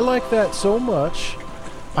 I like that so much,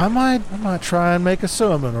 I might try and make a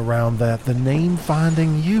sermon around that, the name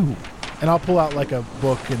finding you. And I'll pull out like a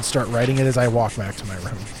book and start writing it as I walk back to my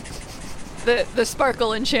room. The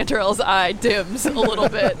sparkle in Chanterelle's eye dims a little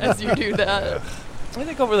bit as you do that. I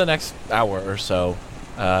think over the next hour or so,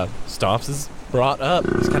 Stomps is brought up.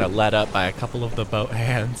 He's kind of led up by a couple of the boat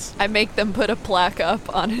hands. I make them put a plaque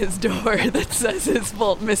up on his door that says his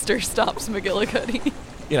vault, Mr. Stomps McGillicuddy.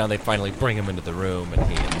 You know, they finally bring him into the room, and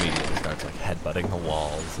he immediately starts like headbutting the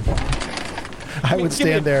walls. I would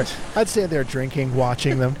stand there. I'd stand there drinking,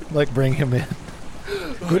 watching them, like bring him in.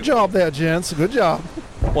 Good job there, gents. Good job.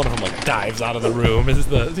 One of them like dives out of the room as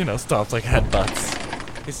Stomps like headbutts.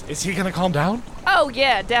 Is he gonna calm down? Oh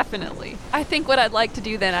yeah, definitely. I think what I'd like to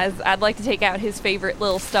do then is I'd like to take out his favorite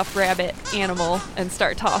little stuffed rabbit animal and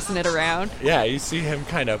start tossing it around. Yeah, you see him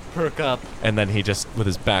kind of perk up, and then he just, with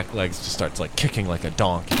his back legs, just starts like kicking like a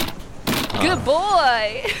donkey. Good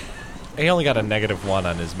boy! He only got a -1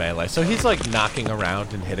 on his melee, so he's like knocking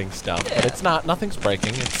around and hitting stuff, but it's nothing's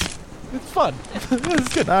breaking. It's fun.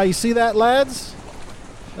 It's good. You see that, lads?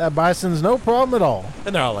 That bison's no problem at all.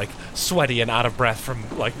 And they're all like sweaty and out of breath from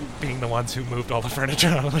like being the ones who moved all the furniture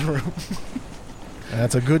out of the room.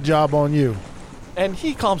 That's a good job on you. And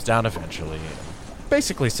he calms down eventually and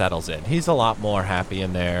basically settles in. He's a lot more happy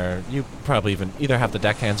in there. You probably even either have the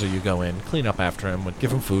deckhands or you go in, clean up after him,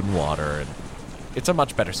 give him food and water, and it's a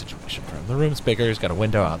much better situation for him. The room's bigger, he's got a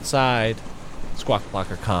window outside. Squawk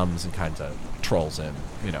Blocker comes and kind of trolls in,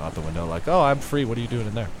 out the window like, oh, I'm free, what are you doing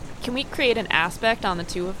in there? Can we create an aspect on the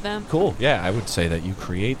two of them? Cool. Yeah, I would say that you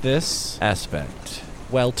create this aspect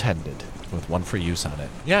well tended with one for use on it.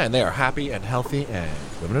 Yeah, and they are happy and healthy and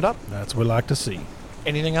living it up. That's what we like to see.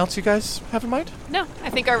 Anything else you guys have in mind? No,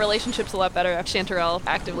 I think our relationship's a lot better if Chanterelle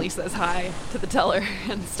actively says hi to the teller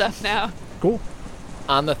and stuff now. Cool.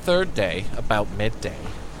 On the third day, about midday,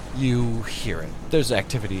 you hear it. There's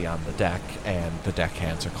activity on the deck, and the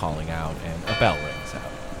deckhands are calling out, and a bell rings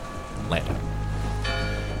out. Land out.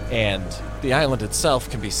 And the island itself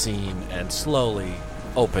can be seen and slowly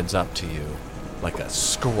opens up to you like a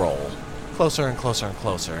scroll. Closer and closer and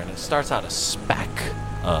closer, and it starts out a speck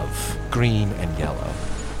of green and yellow.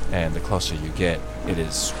 And the closer you get, it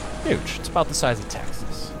is huge. It's about the size of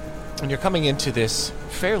Texas. And you're coming into this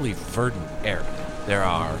fairly verdant area. There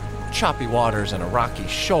are choppy waters and a rocky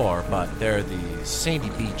shore, but there are these sandy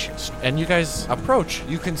beaches. And you guys approach,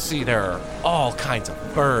 you can see there are all kinds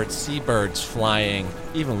of birds, seabirds flying.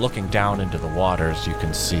 Even looking down into the waters, you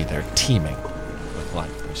can see they're teeming with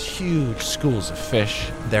life. There's huge schools of fish.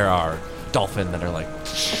 There are dolphin that are like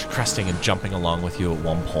cresting and jumping along with you at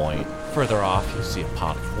one point. Further off, you see a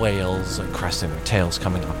pod of whales cresting their tails,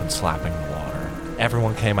 coming up and slapping the water.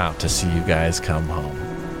 Everyone came out to see you guys come home.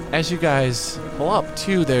 As you guys pull up,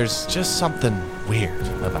 too, there's just something weird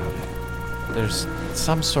about it. There's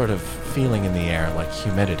some sort of feeling in the air like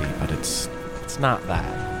humidity, but it's not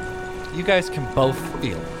that. You guys can both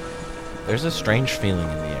feel it. There's a strange feeling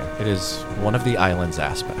in the air. It is one of the island's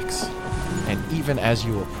aspects. And even as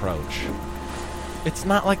you approach, it's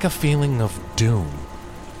not like a feeling of doom,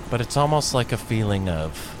 but it's almost like a feeling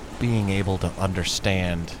of being able to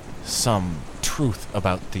understand some truth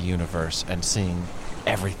about the universe and seeing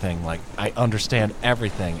everything, like I understand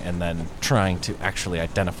everything, and then trying to actually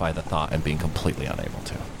identify the thought and being completely unable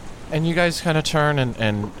to. And you guys kind of turn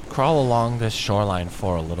and crawl along this shoreline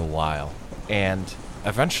for a little while, and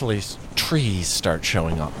eventually trees start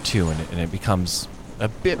showing up too, and it becomes a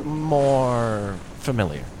bit more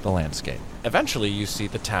familiar, the landscape. Eventually you see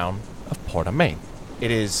the town of Port Maine. It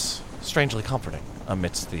is strangely comforting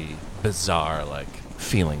amidst the bizarre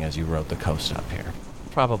feeling as you rode the coast up here.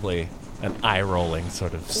 Probably an eye-rolling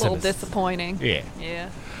sort of A little cynicism. disappointing. Yeah. Yeah.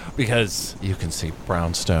 Because you can see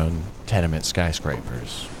brownstone tenement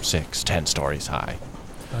skyscrapers, 6, 10 stories high.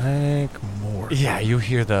 Thank more. Yeah, you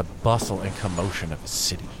hear the bustle and commotion of a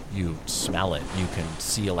city. You smell it. You can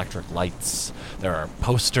see electric lights. There are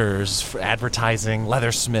posters for advertising,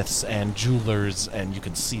 leathersmiths and jewelers, and you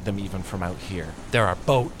can see them even from out here. There are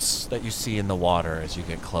boats that you see in the water as you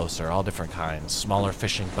get closer, all different kinds. Smaller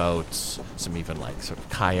fishing boats, some even like sort of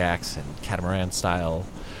kayaks and catamaran style,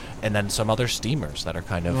 and then some other steamers that are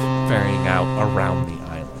kind of ferrying out around the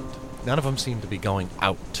island. None of them seem to be going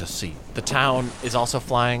out to sea. The town is also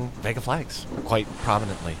flying Vega flags quite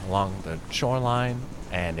prominently along the shoreline,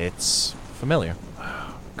 and it's familiar.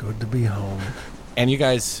 Good to be home. And you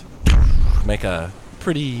guys make a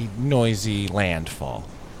pretty noisy landfall.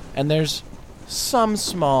 And there's some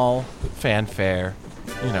small fanfare.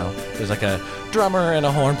 You know, there's like a drummer and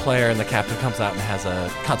a horn player, and the captain comes out and has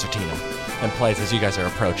a concertina and plays as you guys are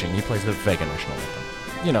approaching. He plays the Vega national anthem.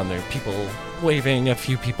 You know, and there are people waving, a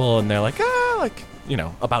few people, and they're like,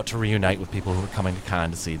 about to reunite with people who are coming to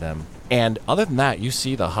con to see them. And other than that, you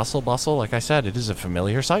see the hustle bustle. Like I said, it is a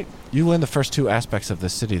familiar sight. You learn the first two aspects of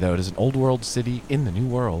this city, though. It is an old world city in the new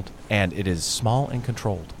world, and it is small and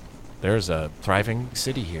controlled. There's a thriving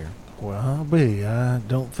city here. Well, I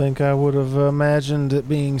don't think I would have imagined it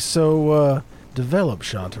being so developed,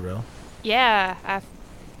 Chanterelle. Yeah, I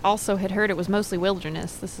also had heard it was mostly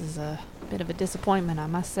wilderness. This is a bit of a disappointment, I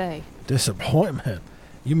must say. Disappointment?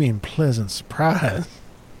 You mean pleasant surprise?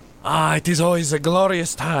 It is always a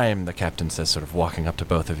glorious time, the captain says, sort of walking up to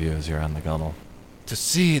both of you as you're on the gunnel. To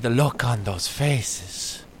see the look on those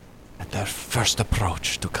faces at their first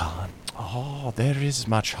approach to con. Oh, there is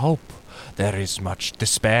much hope. There is much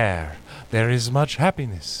despair. There is much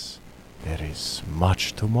happiness. There is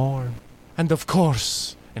much to mourn. And of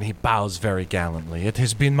course, and he bows very gallantly, it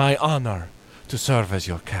has been my honor to serve as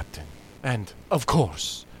your captain. And of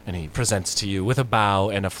course, and he presents to you with a bow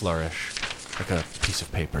and a flourish, like a piece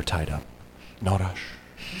of paper tied up. No rush.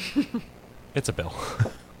 It's a bill.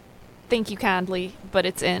 Thank you kindly, but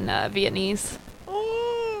it's in Vietnamese.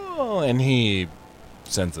 Oh, and he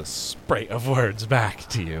sends a spray of words back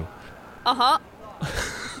to you. Uh-huh.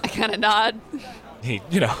 I kind of nod. He,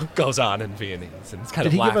 goes on in Viennese and it's kind Did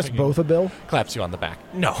of he laughing. give us both a bill? Claps you on the back.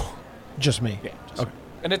 No. Just me. Yeah. Just, Okay.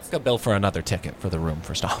 And it's a bill for another ticket for the room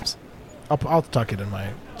for Stomps. I'll tuck it in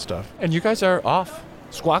my stuff. And you guys are off.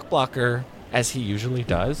 Squawk Blocker, as he usually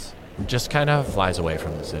does, just kind of flies away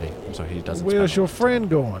from the city. So he doesn't. Where's spend your much time. friend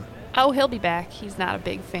going? Oh, he'll be back. He's not a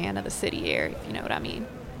big fan of the city air, if you know what I mean.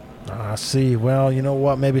 I see. Well, you know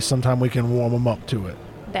what? Maybe sometime we can warm him up to it.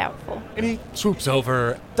 Doubtful. And he swoops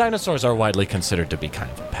over. Dinosaurs are widely considered to be kind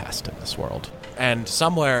of a pest in this world. And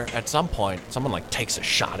somewhere, at some point, someone, takes a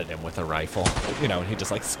shot at him with a rifle. And he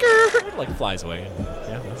just, skirt, flies away. And,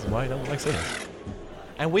 yeah, that's why I don't like cities.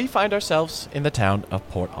 And we find ourselves in the town of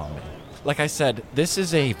Port Almond. Like I said, this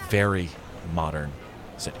is a very modern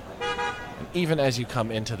city. And even as you come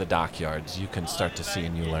into the dockyards, you can start to see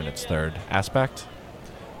and you learn its third aspect.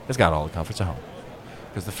 It's got all the comforts of home.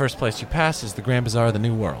 Because the first place you pass is the Grand Bazaar of the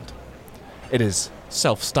New World. It is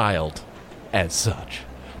self-styled as such.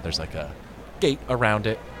 There's a gate around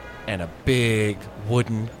it and a big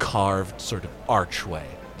wooden carved sort of archway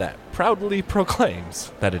that proudly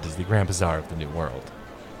proclaims that it is the Grand Bazaar of the New World.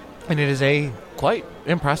 And it is a quite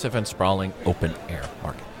impressive and sprawling open-air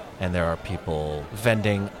market. And there are people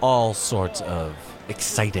vending all sorts of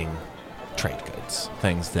exciting trade goods,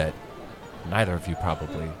 things that neither of you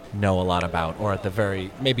probably know a lot about, or at the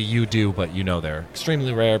very, maybe you do, but they're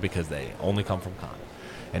extremely rare because they only come from con.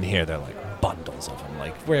 And here they're bundles of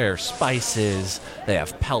them, rare spices. They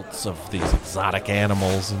have pelts of these exotic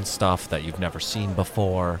animals and stuff that you've never seen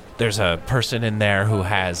before. There's a person in there who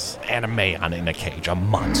has anime on in a cage, a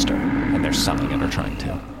monster, and they're selling it or trying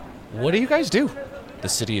to. What do you guys do? The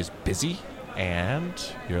city is busy, and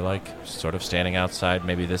you're sort of standing outside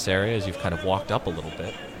maybe this area as you've kind of walked up a little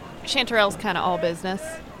bit. Chanterelle's kind of all business.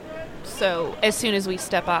 So as soon as we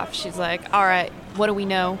step off, she's like, all right, what do we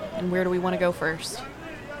know and where do we want to go first?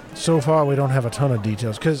 So far, we don't have a ton of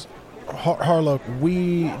details, because, Harlow,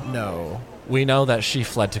 we know. We know that she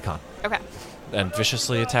fled to con. Okay. And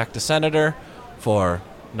viciously attacked a senator for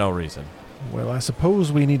no reason. Well, I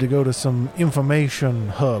suppose we need to go to some information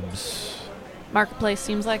hubs. Marketplace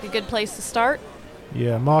seems like a good place to start.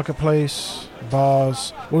 Yeah, marketplace,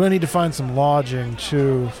 bars. We're going to need to find some lodging,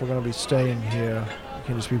 too, if we're going to be staying here. We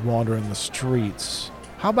can't just be wandering the streets.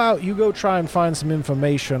 How about you go try and find some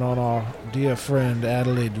information on our dear friend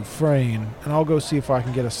Adelaide Dufresne, and I'll go see if I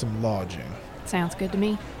can get us some lodging. Sounds good to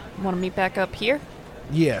me. Want to meet back up here?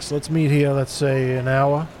 Yes, let's meet here, let's say an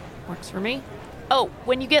hour. Works for me. Oh,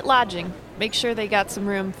 when you get lodging, make sure they got some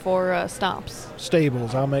room for Stomps.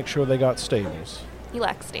 Stables. I'll make sure they got stables. He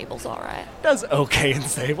lacks stables, all right. Does okay in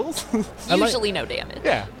stables. Usually no damage.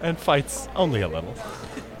 Yeah, and fights only a little.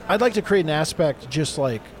 I'd like to create an aspect just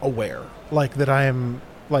like aware, like that I am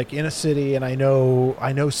like in a city and I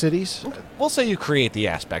know cities. We'll say you create the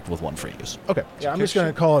aspect with one free use. Okay. Yeah, I'm just going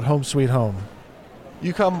to call it Home Sweet Home.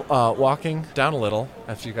 You come walking down a little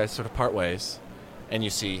after you guys sort of part ways, and you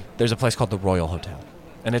see there's a place called the Royal Hotel.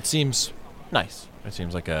 And it seems nice. It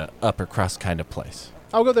seems like a upper crust kind of place.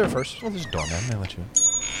 I'll go there first. Well, there's a doorman. They let you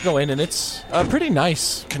go in, and it's a pretty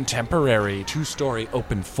nice, contemporary, 2-story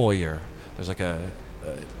open foyer. There's like a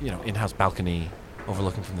in-house balcony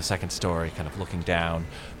overlooking from the second story, kind of looking down.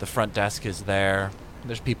 The front desk is there.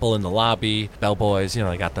 There's people in the lobby, bellboys,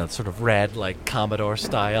 they got the sort of red, like, Commodore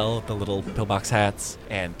style, the little pillbox hats,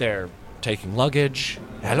 and they're taking luggage.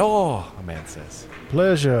 Hello, a man says.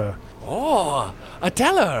 Pleasure. Oh, a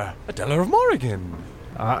teller of Morrigan.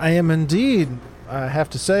 I am indeed. I have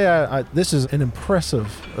to say, this is an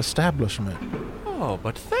impressive establishment. Oh,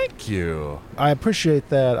 but thank you. I appreciate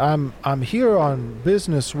that. I'm here on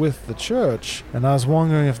business with the church, and I was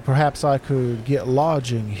wondering if perhaps I could get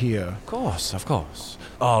lodging here. Of course.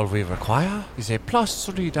 All we require is a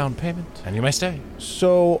 +3 down payment, and you may stay.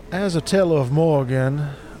 So, as a teller of Morgan,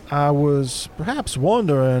 I was perhaps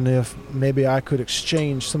wondering if maybe I could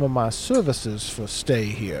exchange some of my services for stay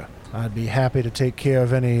here. I'd be happy to take care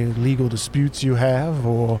of any legal disputes you have,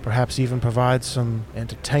 or perhaps even provide some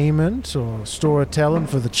entertainment or storytelling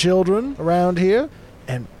for the children around here.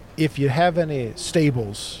 And if you have any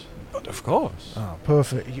stables... But of course. Oh,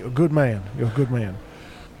 perfect. You're a good man.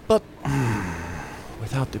 But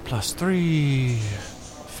without the +3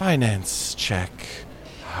 finance check,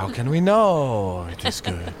 how can we know it is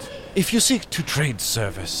good? If you seek to trade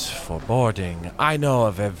service for boarding, I know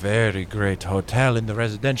of a very great hotel in the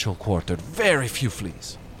residential quarter, very few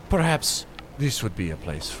fleas. Perhaps this would be a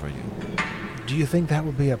place for you. Do you think that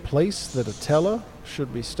would be a place that a teller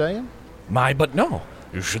should be staying? But no.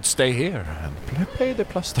 You should stay here and pay the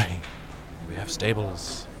 +3. We have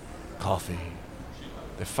stables, coffee,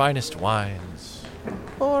 the finest wines,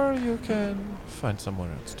 or you can find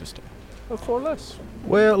somewhere else to stay. For less.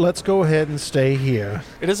 Well, let's go ahead and stay here.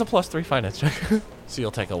 It is a +3 finance check. So you'll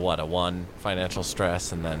take a 1 financial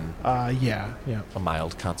stress and then yeah. a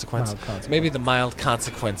mild consequence. Mild consequence. Maybe the mild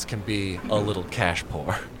consequence can be a little cash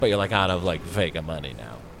poor, but you're like out of like Vega money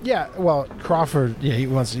now. Yeah, well, Crawford, he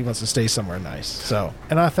wants to stay somewhere nice. So,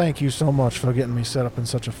 and I thank you so much for getting me set up in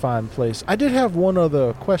such a fine place. I did have one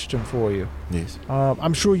other question for you. Yes.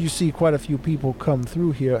 I'm sure you see quite a few people come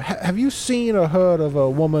through here. Have you seen or heard of a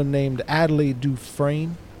woman named Adelaide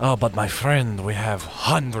Dufresne? Oh, but my friend, we have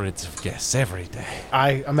hundreds of guests every day.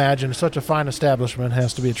 I imagine such a fine establishment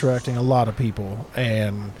has to be attracting a lot of people,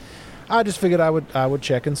 and I just figured I would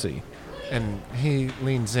check and see. And he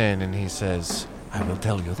leans in and he says, I will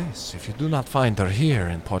tell you this. If you do not find her here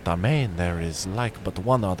in Port Armain, there is like but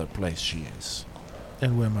one other place she is.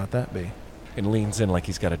 And where might that be? And leans in like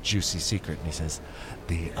he's got a juicy secret, and he says,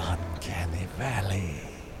 the Uncanny Valley.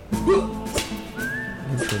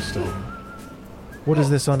 Interesting. What is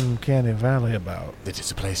this Uncanny Valley about? It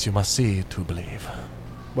is a place you must see to believe.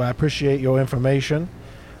 Well, I appreciate your information,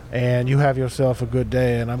 and you have yourself a good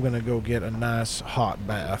day, and I'm going to go get a nice hot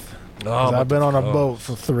bath. Oh, I've been on a boat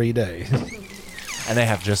for 3 days. And they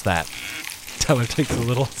have just that. Teller takes a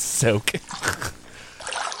little soak.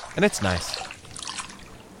 And it's nice.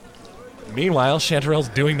 Meanwhile, Chanterelle's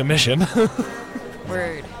doing the mission.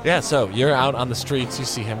 Word. Yeah, so you're out on the streets. You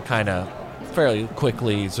see him kind of fairly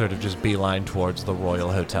quickly sort of just beeline towards the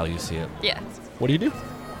Royal Hotel. You see it. Yeah. What do you do?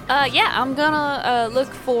 I'm gonna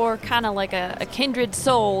look for kind of like a kindred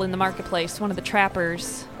soul in the marketplace, one of the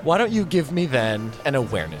trappers. Why don't you give me then an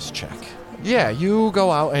awareness check? Yeah, you go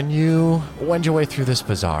out and you wend your way through this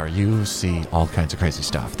bazaar. You see all kinds of crazy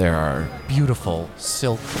stuff. There are beautiful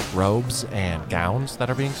silk robes and gowns that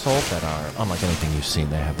are being sold that are unlike anything you've seen.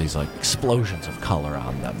 They have these like explosions of color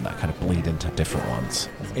on them that kind of bleed into different ones.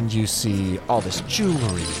 And you see all this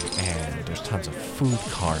jewelry, and there's tons of food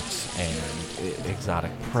carts and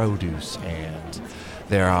exotic produce, and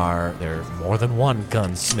there's more than one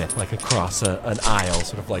gunsmith like across an aisle,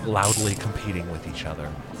 sort of like loudly competing with each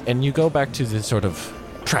other. And you go back to this sort of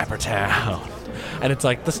trapper town, and it's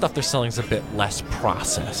like the stuff they're selling is a bit less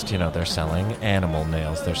processed. They're selling animal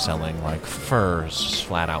nails, they're selling like furs,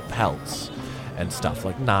 flat out pelts and stuff,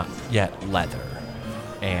 like not yet leather.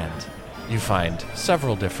 And you find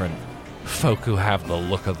several different folk who have the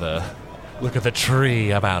look of the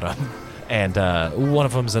tree about them. And one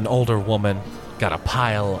of them's an older woman, got a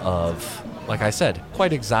pile of, like I said,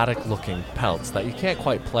 quite exotic-looking pelts that you can't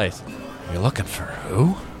quite place. You're looking for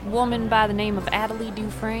who? Woman by the name of Adelie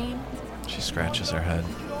Dufresne. She scratches her head.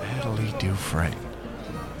 Adelie Dufresne.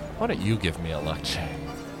 Why don't you give me a luck check?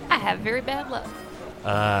 I have very bad luck.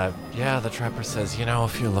 Yeah, the trapper says,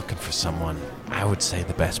 if you're looking for someone, I would say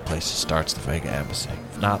the best place to start's the Vega Embassy.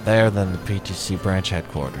 If not there, then the PTC branch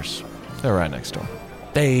headquarters. They're right next door.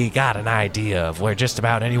 They got an idea of where just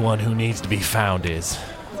about anyone who needs to be found is.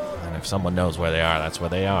 And if someone knows where they are, that's where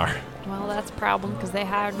they are. Well, that's a problem, because they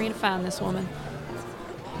hired me to find this woman.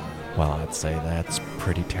 Well, I'd say that's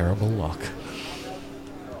pretty terrible luck.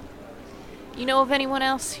 You know of anyone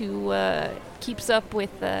else who keeps up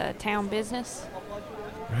with town business?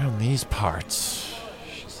 Around these parts,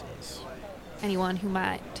 she says. Anyone who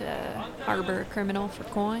might harbor a criminal for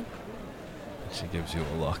coin? She gives you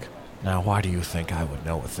a look. Now, why do you think I would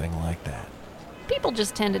know a thing like that? People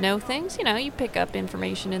just tend to know things. You pick up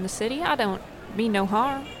information in the city. I don't mean no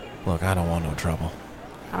harm. Look, I don't want no trouble.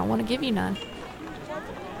 I don't want to give you none.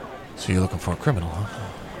 So you're looking for a criminal, huh?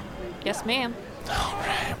 Yes, ma'am. All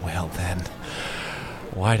right, well then,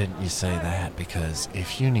 why didn't you say that? Because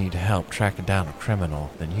if you need help tracking down a criminal,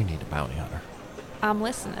 then you need a bounty hunter. I'm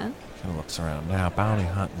listening. She looks around. Now, bounty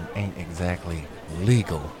hunting ain't exactly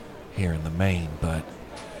legal here in the Main, but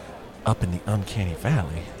up in the Uncanny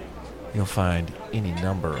Valley, you'll find any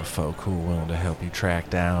number of folk who are willing to help you track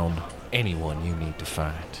down anyone you need to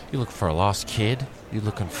find. You looking for a lost kid? You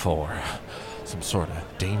looking for some sort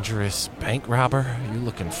of dangerous bank robber? You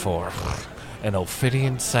looking for an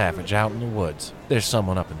Ophidian savage out in the woods? There's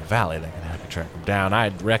someone up in the valley that can help you track him down.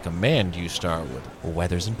 I'd recommend you start with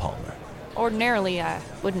Weathers and Palmer. Ordinarily, I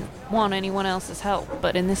wouldn't want anyone else's help,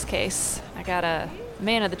 but in this case, I got a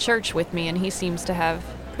man of the church with me, and he seems to have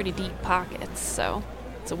pretty deep pockets, so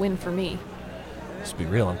it's a win for me. Must be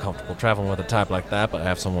real uncomfortable traveling with a type like that, but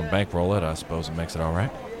have someone bankroll it. I suppose it makes it all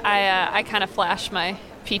right. I kind of flash my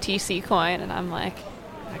PTC coin, and I'm like,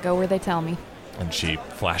 I go where they tell me. And she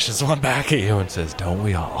flashes one back at you and says, "Don't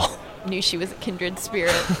we all?" Knew she was a kindred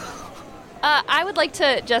spirit. I would like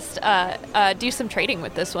to just do some trading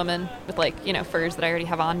with this woman with, furs that I already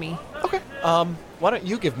have on me. Okay. Why don't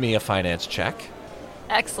you give me a finance check?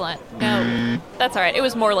 Excellent. No, that's all right. It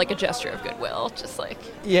was more like a gesture of goodwill, just like...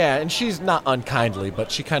 Yeah, and she's not unkindly,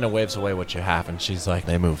 but she kind of waves away what you have, and she's like,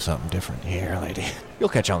 "They move something different here, lady. You'll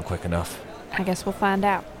catch on quick enough." I guess we'll find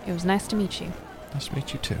out. It was nice to meet you. Nice to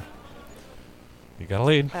meet you, too. You got a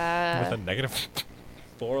lead with a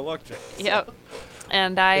 -4 luck check. Yep.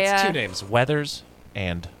 And I... It's two names, Weathers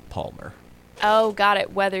and Palmer. Oh, got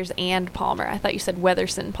it. Weathers and Palmer. I thought you said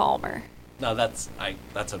Weatherson Palmer. No, that's a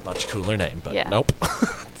much cooler name, but yeah. Nope.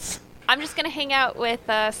 I'm just going to hang out with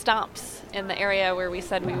Stomps in the area where we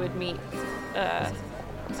said we would meet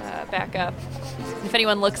back up. If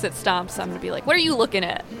anyone looks at Stomps, I'm going to be like, "What are you looking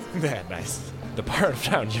at?" Yeah, nice. The part of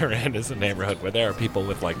town you're in is a neighborhood where there are people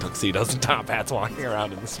with tuxedos and top hats walking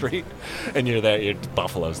around in the street, and you're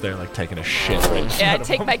buffaloes there taking a shit right in front Yeah, I of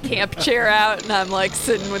take them. my camp chair out, and I'm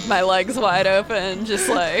sitting with my legs wide open, just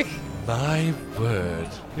My word.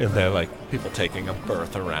 And they're people taking a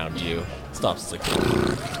berth around you. Stops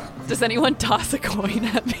Does anyone toss a coin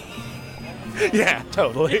at me? yeah,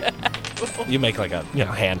 totally. Yeah. You make a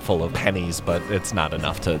handful of pennies, but it's not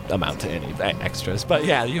enough to amount to any extras. But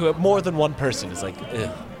yeah, you have more than one person is ugh.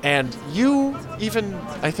 And you, even,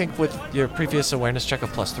 I think with your previous awareness check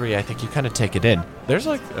of +3, I think you kind of take it in. There's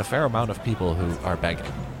a fair amount of people who are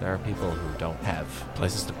begging. There are people who don't have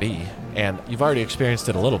places to be. And you've already experienced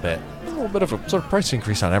it a little bit. There's a little bit of a sort of price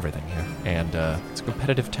increase on everything here. And it's a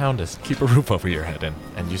competitive town to keep a roof over your head in.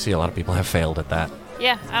 And you see a lot of people have failed at that.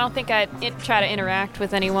 Yeah, I don't think I'd try to interact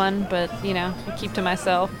with anyone, but, I keep to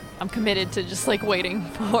myself. I'm committed to just, waiting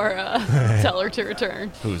for Teller to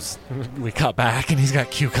return. We cut back, and he's got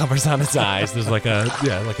cucumbers on his eyes. There's a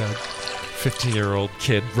 15-year-old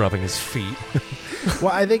kid rubbing his feet.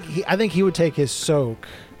 Well, I think he would take his soak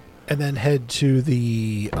and then head to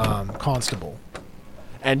the constable.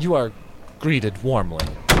 And you are greeted warmly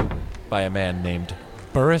by a man named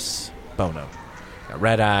Burris Bono. Got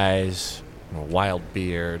red eyes, a wild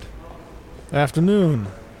beard. Afternoon.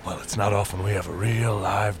 Well, it's not often we have a real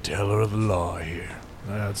live teller of the law here.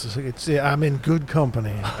 I'm in good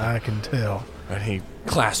company, I can tell. And he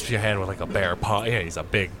clasps your hand with a bare paw. Yeah, he's a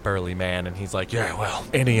big, burly man, and he's like, "Yeah, well,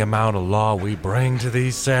 any amount of law we bring to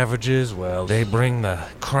these savages, well, they bring the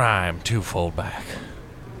crime twofold back."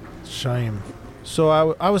 Shame. So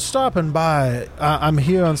I was stopping by. I'm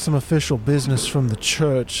here on some official business from the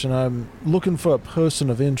church, and I'm looking for a person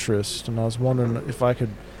of interest, and I was wondering if I could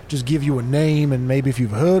just give you a name and maybe if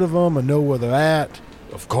you've heard of them or know where they're at.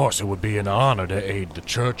 Of course, it would be an honor to aid the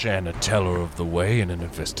church and a teller of the way in an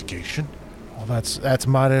investigation. Well, that's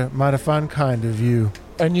mighty fine kind of you.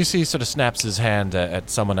 And you see he sort of snaps his hand at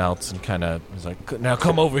someone else and kind of is like, Now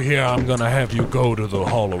come over here. I'm going to have you go to the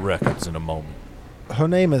Hall of Records in a moment. Her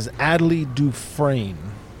name is Adley Dufresne.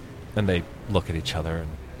 and they look at each other and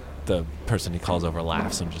the person he calls over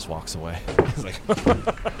laughs and just walks away. He's like,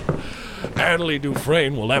 Adley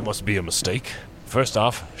Dufresne, well, that must be a mistake. First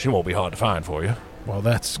off, she won't be hard to find for you. Well,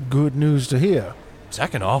 that's good news to hear.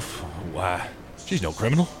 Second off, why, she's no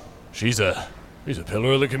criminal. She's a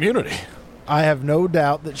pillar of the community. I have no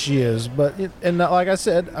doubt that she is, but like I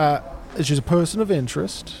said, she's a person of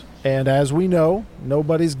interest, and as we know,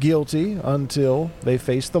 nobody's guilty until they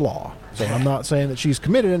face the law. So I'm not saying that she's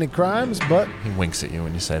committed any crimes, but he winks at you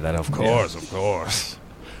when you say that. Of course.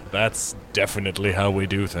 That's definitely how we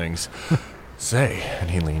do things. Say,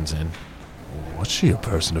 And he leans in. what's she a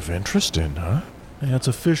person of interest in, huh? yeah, it's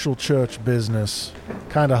official church business.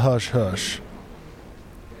 Kind of hush-hush.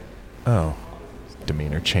 Oh. His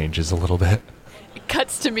demeanor changes a little bit. It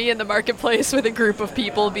cuts to me in the marketplace with a group of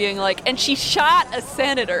people being like, and she shot a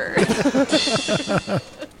senator.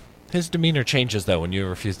 His demeanor changes, though, when you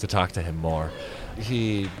refuse to talk to him more.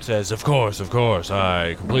 He Says, of course,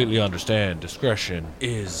 I completely understand. Discretion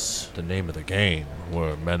is the name of the game.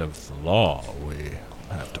 We're men of the law. We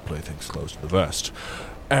have to play things close to the vest.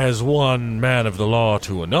 As one man of the law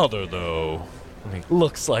to another, though,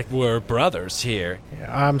 looks like we're brothers here.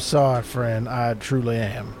 Yeah, I'm sorry, friend. I truly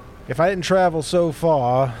am. If I didn't travel so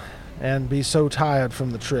far and be so tired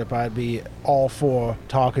from the trip, I'd be all for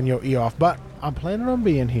talking your ear off. But I'm planning on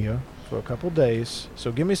being here for a couple days,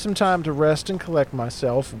 so give me some time to rest and collect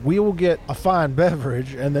myself. We will get a fine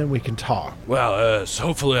beverage, and then we can talk. well,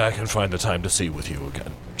 hopefully I can find the time to see with you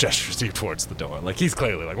again. Gestures you towards the door. Like, he's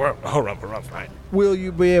clearly like, we're fine. Will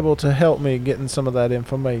you be able to help me getting some of that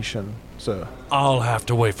information, sir? I'll have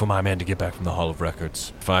to wait for my man to get back from the Hall of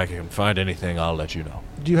Records. If I can find anything, I'll let you know.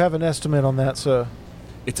 Do you have an estimate on that, sir?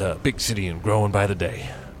 It's a big city and growing by the day.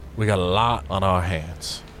 We got a lot on our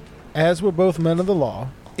hands. As we're both men of the law,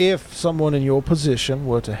 if someone in your position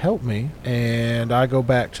were to help me, and I go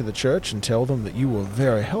back to the church and tell them that you were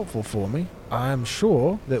very helpful for me, I'm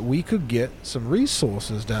sure that we could get some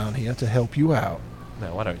resources down here to help you out.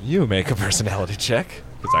 Now, why don't you make a personality check?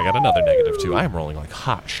 Because I got another negative, too. I am rolling like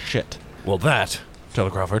hot shit. Well, that, Taylor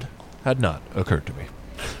Crawford, had not occurred to me.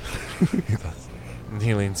 And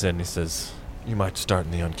he leans in and he says, You might start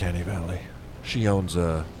in the Uncanny Valley. She owns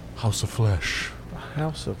a house of flesh.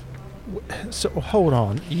 House of... So, hold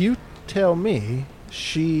on. You tell me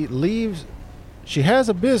she has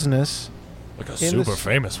a business Like a In the super s-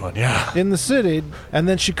 famous one, yeah. in the city, and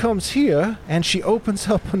then she comes here and she opens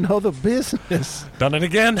up another business. Done it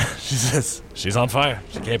again? She says, she's on fire.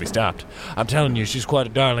 She can't be stopped. I'm telling you, she's quite a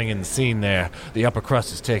darling in the scene there. The upper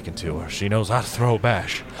crust is taken to her. She knows how to throw a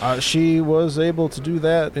bash. She was able to do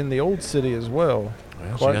that in the old city as well.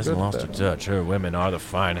 Well, Quite she hasn't good at lost her that. touch. Her women are the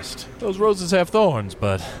finest. Those roses have thorns,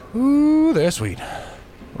 but, ooh, they're sweet.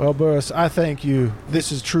 Well, Burris, I thank you. This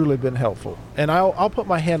has truly been helpful. And I'll put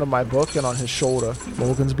my hand on my book and on his shoulder.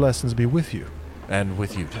 Morgan's blessings be with you. and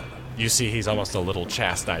with you, Taylor. You see he's almost a little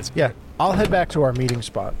chastised. Yeah, I'll head back to our meeting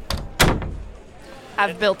spot.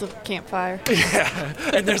 I've built a campfire.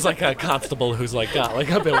 And there's like a constable who's like got like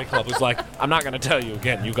a billy club who's like, I'm not gonna tell you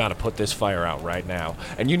again, you gotta put this fire out right now.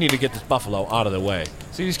 And you need to get this buffalo out of the way.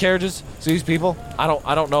 See these carriages? See these people? I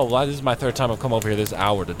don't know. This is my third time I've come over here this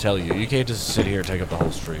hour to tell you. You can't just sit here and take up the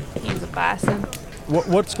whole street. He's a bison.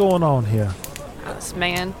 What's going on here? This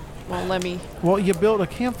man won't let me. Well, you built a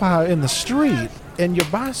campfire in the street, and your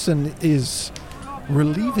bison is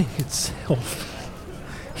relieving itself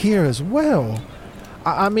here as well.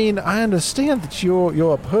 I mean, I understand that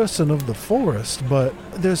you're a person of the forest, but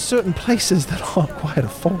there's certain places that aren't quite a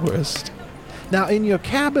forest. Now, in your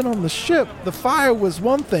cabin on the ship, the fire was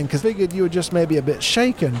one thing, because figured you were just maybe a bit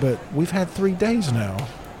shaken, but we've had 3 days now.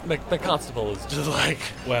 The constable is just like,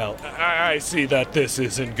 Well, I see that this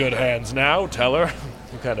is in good hands now, Teller.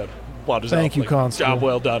 he kind of wanders Thank off, you, like, Constable. Job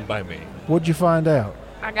well done by me. What'd you find out?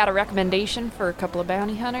 I got a recommendation for a couple of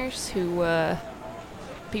bounty hunters who,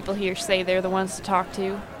 people here say they're the ones to talk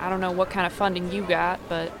to. I don't know what kind of funding you got,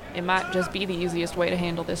 but it might just be the easiest way to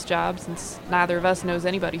handle this job since neither of us knows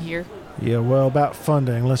anybody here. Yeah, well, about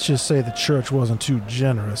funding, let's just say the church wasn't too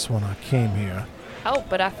generous when I came here. Oh,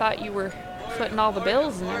 but I thought you were footing all the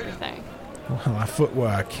bills and everything. Well, I foot where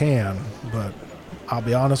I can, but I'll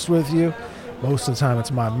be honest with you, most of the time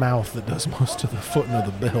it's my mouth that does most of the footing of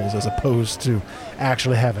the bills as opposed to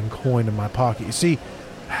actually having coin in my pocket. You see,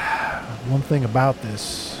 one thing about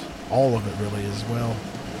this, all of it really is, well,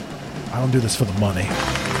 I don't do this for the money.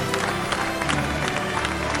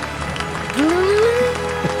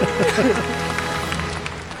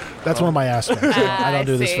 That's one of my aspects. I don't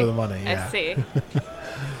do this for the money. Yeah. I see.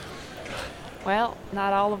 Well,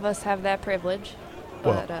 not all of us have that privilege,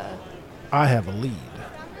 but I have a lead,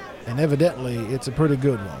 and evidently it's a pretty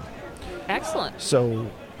good one. excellent. So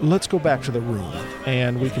let's go back to the room,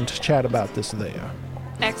 and we can chat about this there.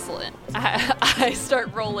 Excellent. I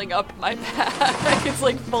start rolling up my bag. It's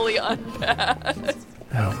like fully unpacked.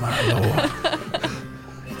 Oh, my Lord.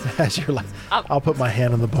 As you're like, I'll put my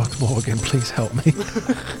hand on the book. Morgan, please help me.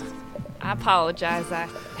 I apologize. I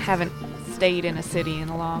haven't stayed in a city in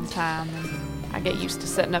a long time, and I get used to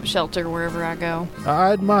setting up shelter wherever I go.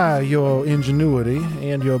 I admire your ingenuity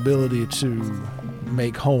and your ability to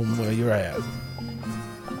make home where you're at.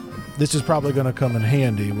 This is probably going to come in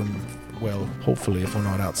handy when, well, hopefully if we're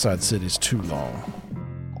not outside cities too long.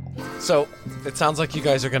 So, it sounds like you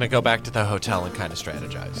guys are going to go back to the hotel and kind of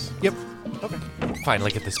strategize. Yep. Okay.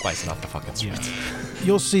 Finally get this bison off the fucking streets.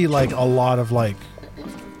 You'll see, like, a lot of, like,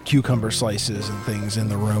 cucumber slices and things in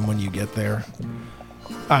the room when you get there.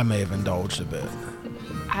 I may have indulged a bit.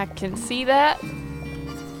 I can see that.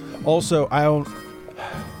 Also, I don't...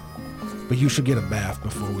 But you should get a bath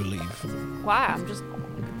before we leave. Why? I'm just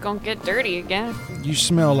gonna get dirty again. You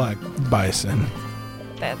smell like bison.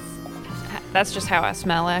 That's just how I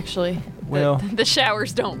smell, actually. Well, the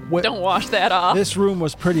showers don't wash that off. This room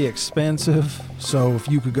was pretty expensive, so if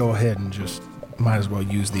you could go ahead and just might as well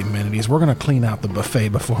use the amenities. We're going to clean out the buffet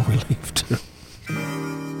before we leave, too.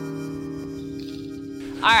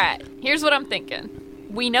 All right, here's what I'm thinking.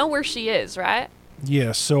 We know where she is, right?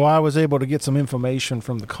 Yes, so I was able to get some information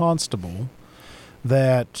from the constable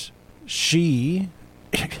that she,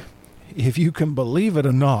 if you can believe it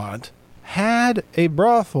or not, had a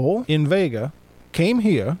brothel in Vega, came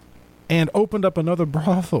here, and opened up another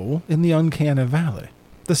brothel in the Uncanny Valley.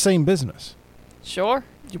 The same business. Sure.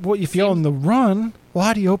 Well, if you're on the run,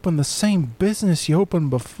 why do you open the same business you opened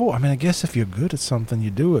before? I mean, I guess if you're good at something,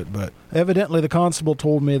 you do it, but evidently the constable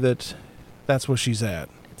told me that that's where she's at.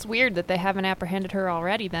 It's weird that they haven't apprehended her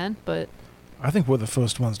already then, but... I think we're the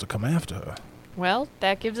first ones to come after her. Well,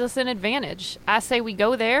 that gives us an advantage. I say we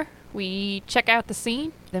go there, we check out the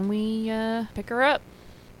scene, then we pick her up.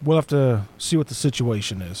 We'll have to see what the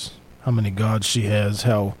situation is. How many guards she has,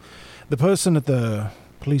 how... The person at the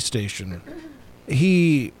police station,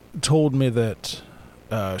 he told me that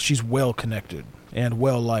she's well connected and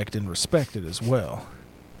well liked and respected as well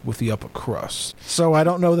with the upper crust. So I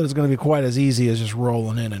don't know that it's going to be quite as easy as just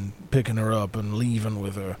rolling in and picking her up and leaving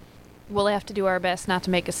with her. We'll have to do our best not to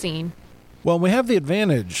make a scene. Well, we have the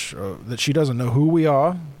advantage that she doesn't know who we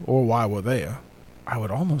are or why we're there. I would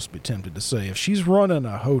almost be tempted to say if she's running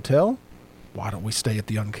a hotel, why don't we stay at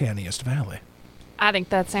the Uncanniest Valley? I think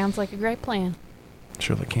that sounds like a great plan.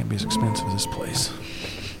 Sure, that can't be as expensive as this place.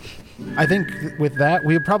 I think with that,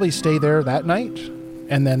 we would probably stay there that night,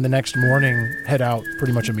 and then the next morning head out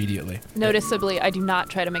pretty much immediately. Noticeably, I do not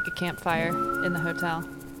try to make a campfire in the hotel.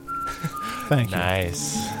 Thank you.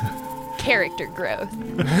 Nice. Character growth.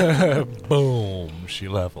 Boom, she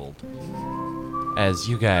leveled. As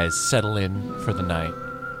you guys settle in for the night,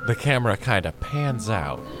 the camera kind of pans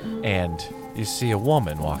out, and you see a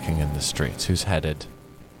woman walking in the streets who's headed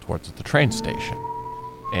towards the train station.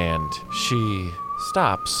 And she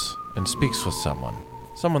stops and speaks with someone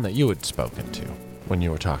that you had spoken to when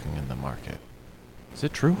you were talking in the market. Is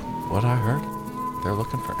it true, what I heard? They're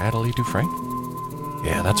looking for Adelie Dufresne?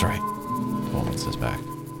 Yeah, that's right, the woman says back.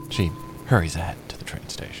 She hurries ahead to the train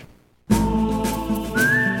station.